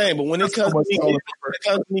 But I'm saying, but when it comes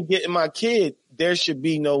to me getting my kid, there should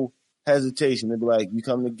be no hesitation. They'd be like, you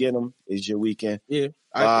come to get them. It's your weekend. Yeah.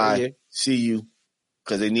 Bye. See you.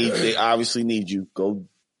 Because they obviously need you. Go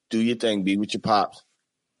do your thing, be with your pops,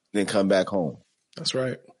 then come back home. That's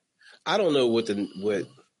right. I don't know what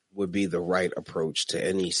would be the right approach to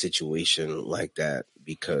any situation like that,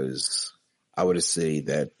 because I would say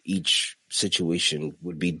that each situation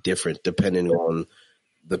would be different depending on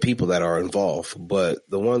the people that are involved. But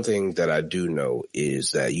the one thing that I do know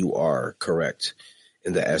is that you are correct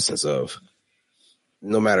in the essence of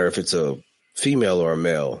no matter if it's a female or a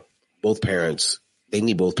male, they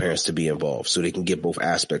need both parents to be involved so they can get both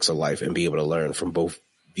aspects of life and be able to learn from both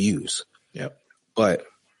views. Yep. But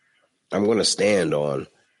I'm going to stand on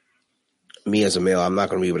me as a male. I'm not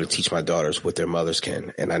going to be able to teach my daughters what their mothers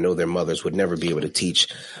can. And I know their mothers would never be able to teach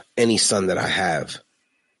any son that I have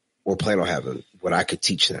or plan on having what I could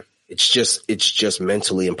teach them. It's just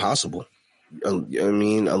mentally impossible. I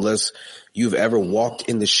mean, unless you've ever walked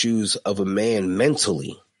in the shoes of a man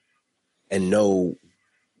mentally and know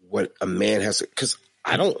what a man has, because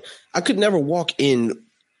I could never walk in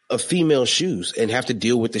a female's shoes and have to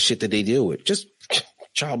deal with the shit that they deal with. Just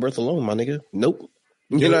childbirth alone, my nigga. Nope.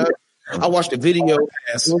 You know, I watched a video.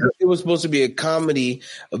 It was supposed to be a comedy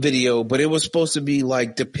video, but it was supposed to be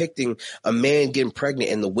like depicting a man getting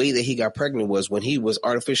pregnant, and the way that he got pregnant was when he was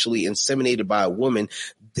artificially inseminated by a woman.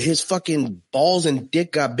 His fucking balls and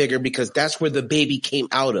dick got bigger because that's where the baby came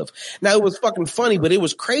out of. Now, it was fucking funny, but it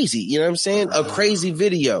was crazy. You know what I'm saying? A crazy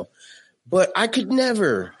video. But I could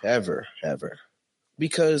never, ever, ever,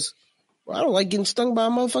 because I don't like getting stung by a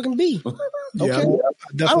motherfucking bee. Okay? Yeah,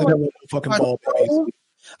 I definitely don't want fucking ball babies.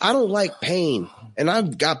 I don't like pain. And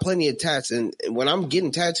I've got plenty of tats. And when I'm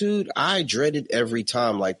getting tattooed, I dread it every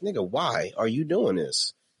time. Like, nigga, why are you doing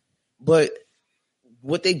this? But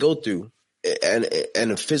what they go through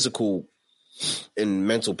and a physical and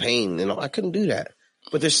mental pain, I couldn't do that.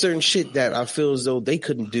 But there's certain shit that I feel as though they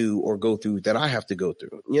couldn't do or go through that I have to go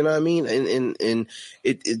through. You know what I mean? And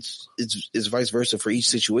it's vice versa for each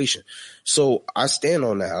situation. So I stand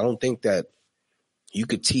on that. I don't think that you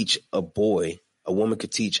could teach a woman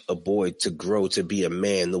could teach a boy to grow to be a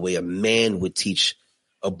man the way a man would teach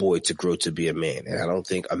a boy to grow to be a man. And I don't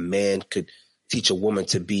think a man could teach a woman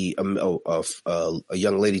to be a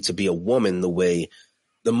young lady to be a woman the way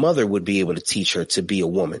the mother would be able to teach her to be a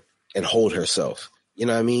woman and hold herself. You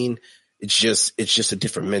know what I mean? It's just a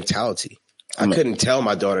different mentality. I couldn't tell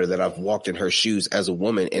my daughter that I've walked in her shoes as a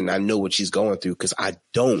woman and I know what she's going through because I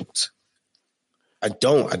don't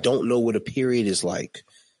know what a period is like.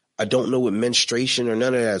 I don't know what menstruation or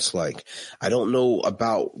none of that's like. I don't know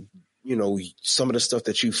about, some of the stuff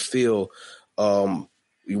that you feel,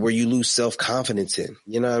 where you lose self-confidence in,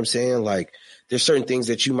 you know what I'm saying? Like there's certain things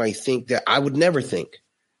that you might think that I would never think.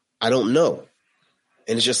 I don't know.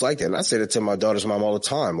 And it's just like that. And I say that to my daughter's mom all the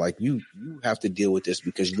time. Like you have to deal with this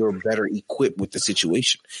because you're better equipped with the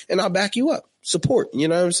situation and I'll back you up, support. You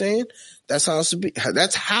know what I'm saying? That's how it should be.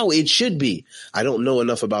 That's how it should be. I don't know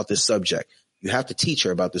enough about this subject. You have to teach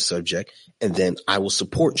her about the subject and then I will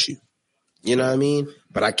support you. You know what I mean?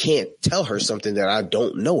 But I can't tell her something that I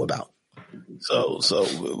don't know about. So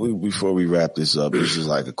before we wrap this up, this is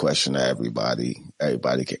like a question that everybody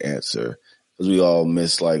can answer. Because we all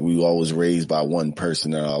we always raised by one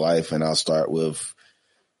person in our life. And I'll start with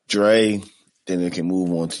Dre, then it can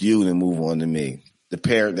move on to you, and then move on to me. The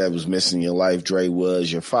parent that was missing in your life, Dre,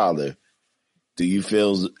 was your father. Do you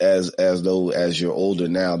feel as though as you're older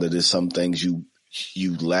now that there's some things you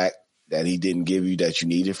lack that he didn't give you that you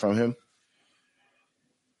needed from him?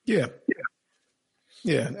 Yeah.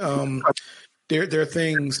 There are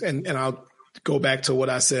things, and I'll go back to what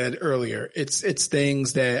I said earlier. It's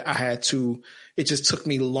things that it just took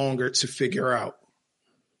me longer to figure out.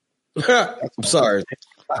 I'm sorry.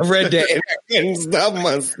 I read that and I couldn't stop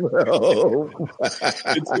myself.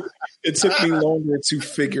 It took me longer to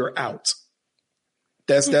figure out.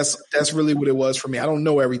 That's really what it was for me. I don't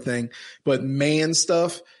know everything, but man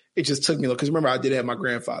stuff, it just took me longer. Because remember, I did have my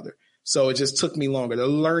grandfather. So it just took me longer. The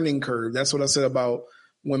learning curve, that's what I said about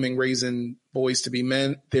women raising boys to be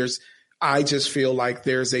men. I just feel like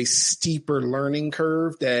there's a steeper learning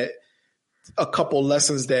curve, that a couple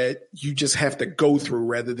lessons that you just have to go through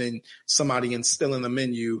rather than somebody instilling them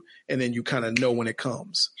in you and then you kind of know when it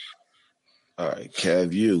comes. All right,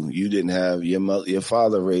 Kev, you didn't have your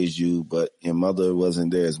father raised you, but your mother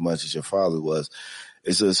wasn't there as much as your father was.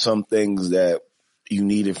 Is there some things that you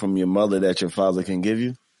needed from your mother that your father can give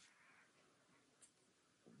you?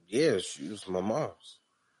 Yeah, she was my mom's.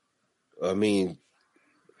 I mean,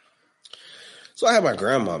 so I had my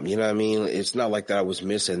grandmom, you know what I mean? It's not like that I was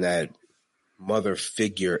missing that mother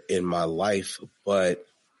figure in my life, but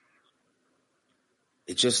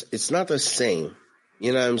it's not the same.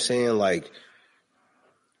 You know what I'm saying? Like,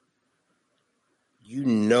 you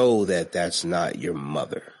know that's not your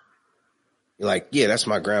mother. You're like, yeah, that's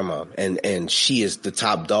my grandma. And she is the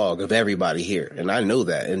top dog of everybody here. And I know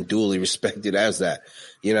that and duly respected as that.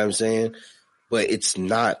 You know what I'm saying? But it's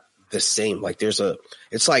not the same. Like it's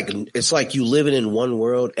like you living in one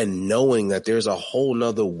world and knowing that there's a whole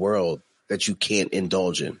nother world that you can't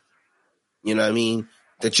indulge in. You know what I mean?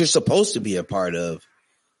 That you're supposed to be a part of,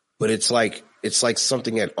 but it's like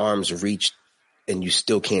something at arm's reach and you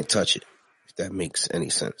still can't touch it, if that makes any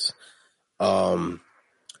sense.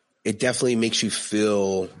 It definitely makes you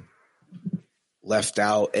feel left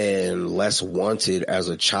out and less wanted as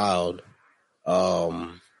a child.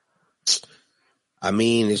 I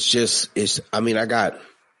got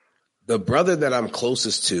the brother that I'm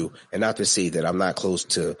closest to, and not to say that I'm not close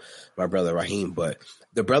to my brother Raheem, but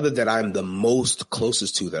the brother that I'm the most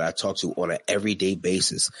closest to that I talk to on an everyday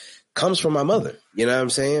basis comes from my mother. You know what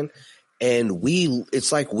I'm saying? And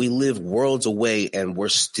it's like we live worlds away and we're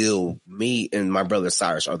still, me and my brother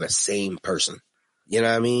Cyrus are the same person. You know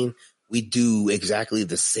what I mean? We do exactly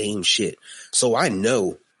the same shit. So I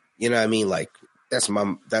know, you know what I mean? Like, we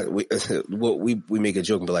make a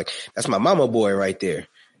joke and be like, that's my mama boy right there.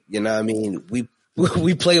 You know what I mean?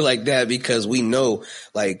 We play like that because we know,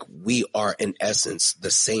 like, we are in essence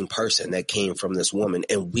the same person that came from this woman,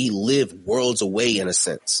 and we live worlds away in a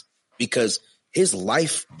sense because his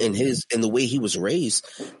life and the way he was raised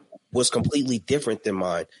was completely different than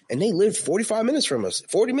mine. And they lived 45 minutes from us,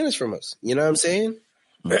 40 minutes from us. You know what I'm saying?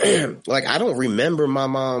 Like, I don't remember my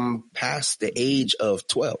mom past the age of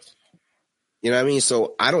 12. You know what I mean?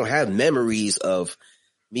 So I don't have memories of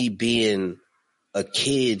me being a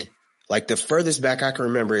kid. Like the furthest back I can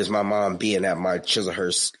remember is my mom being at my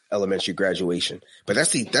Chislehurst elementary graduation. But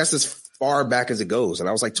that's as far back as it goes. And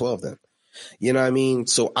I was like 12 then. You know what I mean?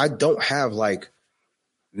 So I don't have like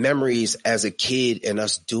memories as a kid and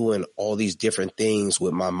us doing all these different things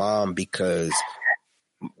with my mom, because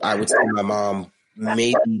I would see my mom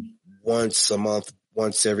maybe once a month,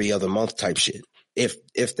 once every other month type shit.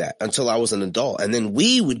 If that, until I was an adult. And then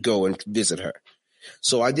we would go and visit her.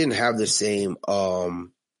 So I didn't have the same, I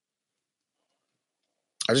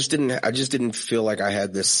just didn't feel like I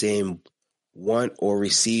had the same want or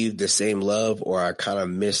received the same love, or I kind of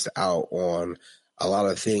missed out on a lot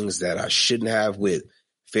of things that I shouldn't have with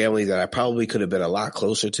family that I probably could have been a lot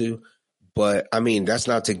closer to. But I mean, that's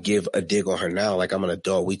not to give a dig on her now. Like, I'm an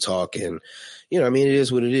adult, we talk, and you know, I mean, it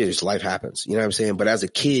is what it is. Life happens. You know what I'm saying? But as a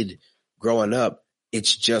kid growing up,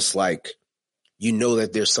 it's just like, you know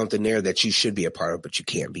that there's something there that you should be a part of, but you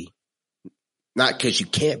can't be. Not because you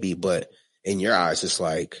can't be, but in your eyes, it's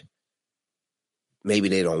like, maybe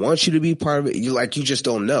they don't want you to be part of it. You just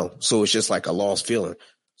don't know. So it's just like a lost feeling.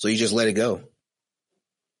 So you just let it go.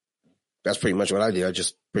 That's pretty much what I did. I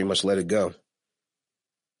just pretty much let it go.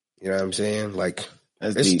 You know what I'm saying? Like,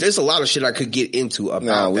 there's a lot of shit I could get into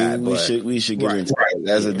about that. We should get into that.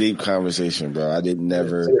 That's a deep conversation, bro. I didn't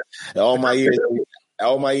never all my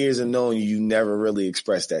years of knowing you never really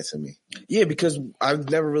expressed that to me. Yeah, because I've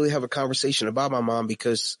never really have a conversation about my mom,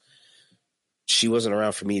 because she wasn't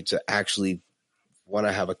around for me to actually want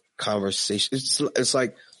to have a conversation. It's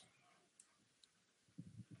like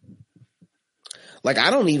I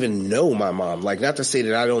don't even know my mom. Like, not to say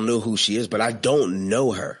that I don't know who she is, but I don't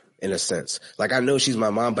know her in a sense. Like, I know she's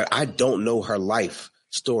my mom, but I don't know her life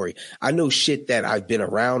story. I know shit that I've been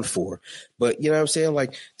around for, but you know what I'm saying?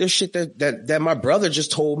 Like, there's shit that my brother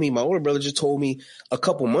just told me, my older brother just told me a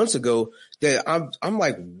couple months ago that I'm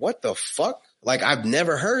like, what the fuck? Like, I've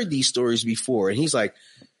never heard these stories before. And he's like,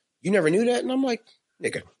 you never knew that? And I'm like,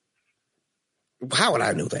 nigga, how would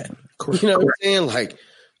I know that? You know what I'm saying? Like,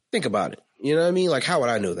 think about it. You know what I mean? Like, how would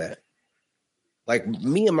I know that? Like,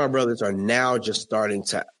 me and my brothers are now just starting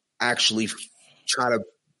to actually try to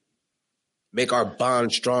make our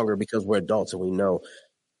bond stronger, because we're adults and we know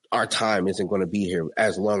our time isn't going to be here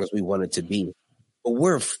as long as we want it to be. But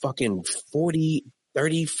we're fucking 40,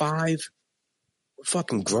 35. We're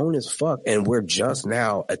fucking grown as fuck. And we're just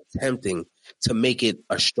now attempting to make it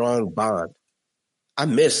a strong bond. I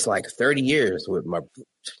missed like 30 years with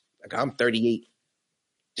I'm 38.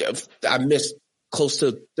 I missed close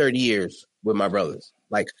to 30 years with my brothers.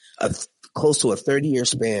 Like, close to a 30-year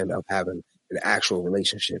span of having an actual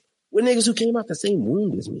relationship with niggas who came out the same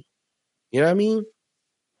womb as me. You know what I mean?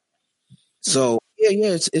 So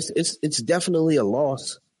yeah, it's definitely a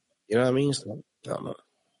loss. You know what I mean? So, I don't know.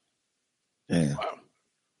 Yeah. Wow.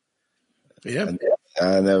 Yeah.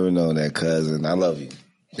 I never known that, cousin. I love you.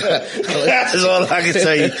 That's all I can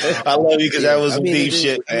tell you. I love you because that was some deep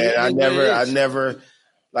shit, man. I never,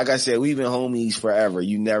 like I said, we've been homies forever.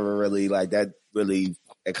 You never really, like, that really,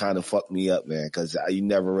 it kind of fucked me up, man, because you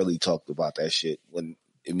never really talked about that shit with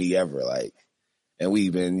me ever, like. And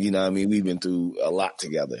we've been, you know what I mean, we've been through a lot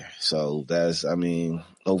together. So that's, I mean,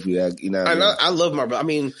 hopefully that, you know what I mean? I love my brother. I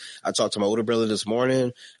mean, I talked to my older brother this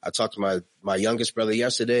morning. I talked to my youngest brother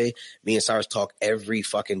yesterday. Me and Cyrus talk every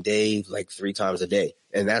fucking day, like 3 times a day.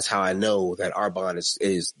 And that's how I know that our bond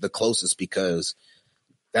is the closest, because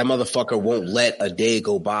that motherfucker won't let a day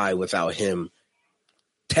go by without him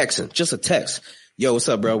texting. Just a text. Yo, what's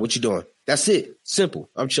up, bro? What you doing? That's it. Simple.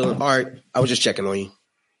 I'm chilling. All right. I was just checking on you.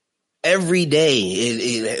 Every day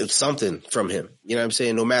it's something from him. You know what I'm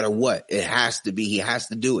saying? No matter what, it has to be, he has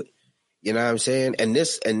to do it. You know what I'm saying? And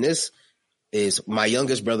this is my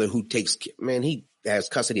youngest brother, who he has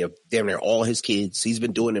custody of damn near all his kids. He's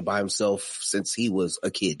been doing it by himself since he was a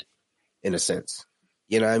kid, in a sense.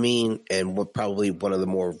 You know what I mean? And we're probably one of the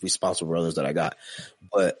more responsible brothers that I got.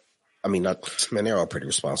 But I mean, they're all pretty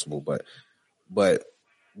responsible, but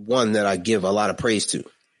one that I give a lot of praise to.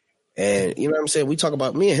 And you know what I'm saying?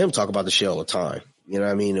 Me and him talk about the shit all the time. You know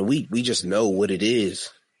what I mean? And we just know what it is.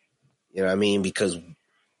 You know what I mean? Because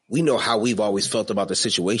we know how we've always felt about the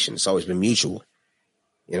situation. It's always been mutual.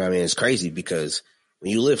 You know what I mean? It's crazy, because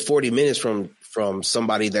when you live 40 minutes from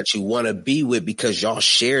somebody that you want to be with, because y'all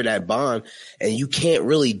share that bond, and you can't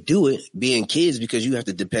really do it being kids, because you have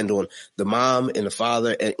to depend on the mom and the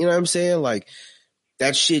father. And you know what I'm saying? Like,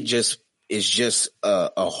 that shit is just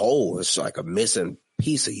a hole. It's like a missing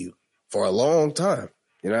piece of you for a long time.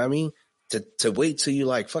 You know what I mean? To wait till you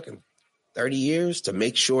like fucking 30 years to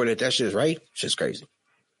make sure that shit is right. Shit's crazy.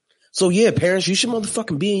 So yeah, parents, you should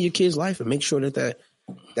motherfucking be in your kid's life and make sure that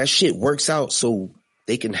shit works out so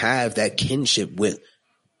they can have that kinship with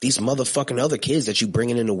these motherfucking other kids that you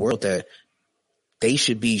bringing in the world that they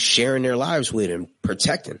should be sharing their lives with and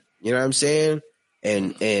protecting. You know what I'm saying?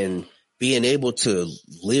 And being able to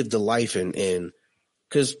live the life and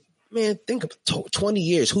cause man, think of 20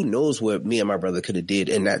 years. Who knows what me and my brother could have did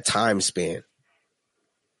in that time span?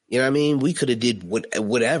 You know what I mean? We could have did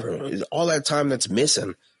whatever. All that time that's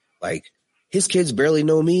missing. Like his kids barely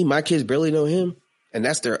know me. My kids barely know him. And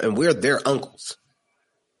we're their uncles.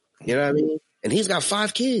 You know what I mean? And he's got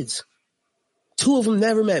 5 kids. 2 of them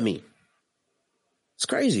never met me. It's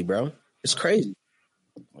crazy, bro. It's crazy.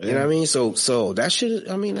 Yeah. You know what I mean? So that shit,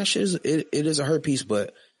 it is a hurt piece,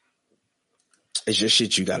 but it's just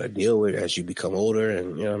shit you got to deal with as you become older.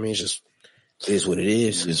 And you know what I mean? It is what it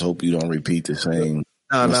is. Just hope you don't repeat the same.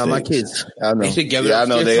 No, my kids. I know. Together. Yeah, I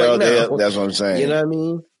know they are. That's what I'm saying. You know what I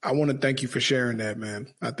mean? I want to thank you for sharing that, man.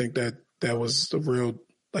 I think that was the real,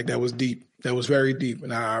 like that was deep. That was very deep.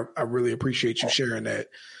 And I really appreciate you sharing that.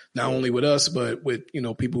 Not only with us, but with,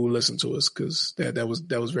 people who listen to us. Cause that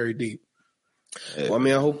was very deep. Well, I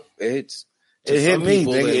mean, I hope it hit me.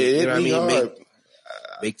 It hit me hard.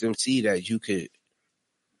 Make them see that you could,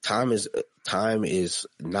 time is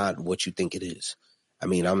not what you think it is. I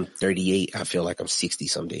mean, I'm 38. I feel like I'm 60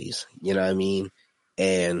 some days. You know what I mean?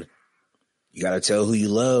 And you got to tell who you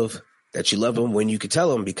love that you love them when you can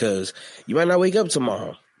tell them, because you might not wake up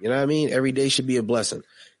tomorrow. You know what I mean? Every day should be a blessing.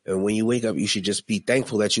 And when you wake up, you should just be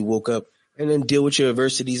thankful that you woke up and then deal with your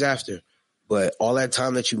adversities after. But all that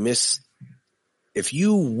time that you miss, if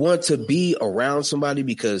you want to be around somebody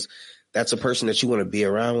because that's a person that you want to be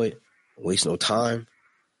around with, waste no time.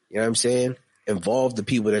 You know what I'm saying? Involve the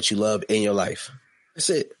people that you love in your life. That's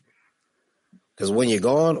it. Because when you're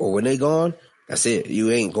gone or when they're gone, that's it.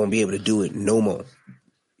 You ain't going to be able to do it no more.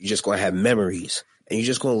 You're just going to have memories. And you're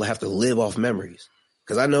just going to have to live off memories.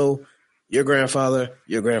 Because I know your grandfather,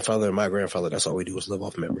 and my grandfather, that's all we do is live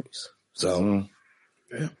off memories. So,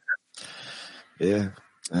 yeah.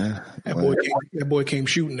 That boy came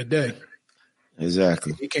shooting today.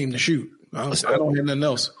 Exactly. He came to shoot. I don't have nothing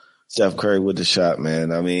else. Steph Curry with the shot,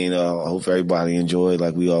 man. I mean, I hope everybody enjoyed,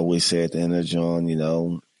 like we always say at the end of John,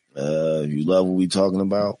 if you love what we talking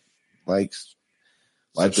about, like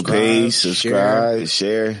the page, subscribe,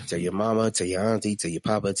 share. Tell your mama, tell your auntie, tell your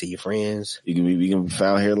papa, tell your friends. We can be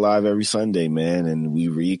found here live every Sunday, man. And we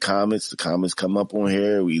read comments. The comments come up on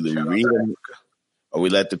here. We either read them or we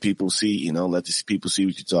let the people see, let the people see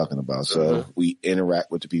what you're talking about. So we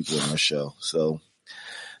interact with the people in our show. So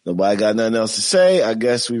nobody got nothing else to say. I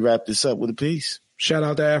guess we wrap this up with a peace. Shout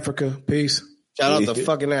out to Africa. Peace. Shout out to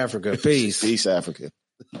fucking Africa. Peace. Peace, Africa.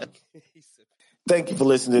 Thank you for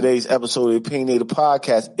listening to today's episode of the Opinionated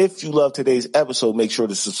Podcast. If you love today's episode, make sure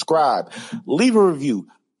to subscribe. Leave a review.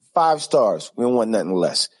 5 stars. We don't want nothing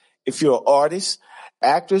less. If you're an artist,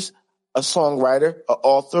 actress, a songwriter, an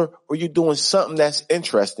author, or you're doing something that's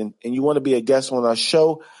interesting and you want to be a guest on our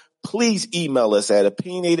show, please email us at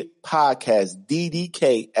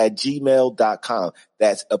opinionatedpodcastddk@gmail.com.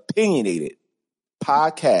 That's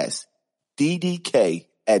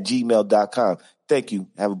opinionatedpodcastddk@gmail.com. Thank you.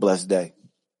 Have a blessed day.